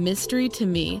at Mystery to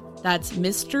Me. That's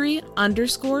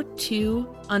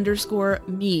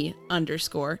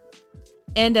mystery_to_me_.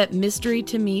 And at Mystery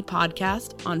to Me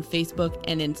Podcast on Facebook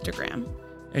and Instagram.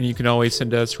 And you can always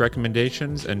send us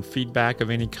recommendations and feedback of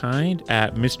any kind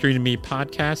at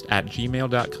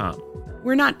mysterytomepodcast@gmail.com.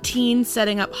 We're not teens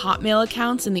setting up Hotmail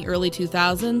accounts in the early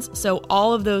 2000s, so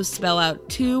all of those spell out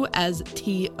 2 as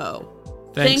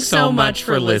T-O. Thanks so much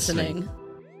for listening.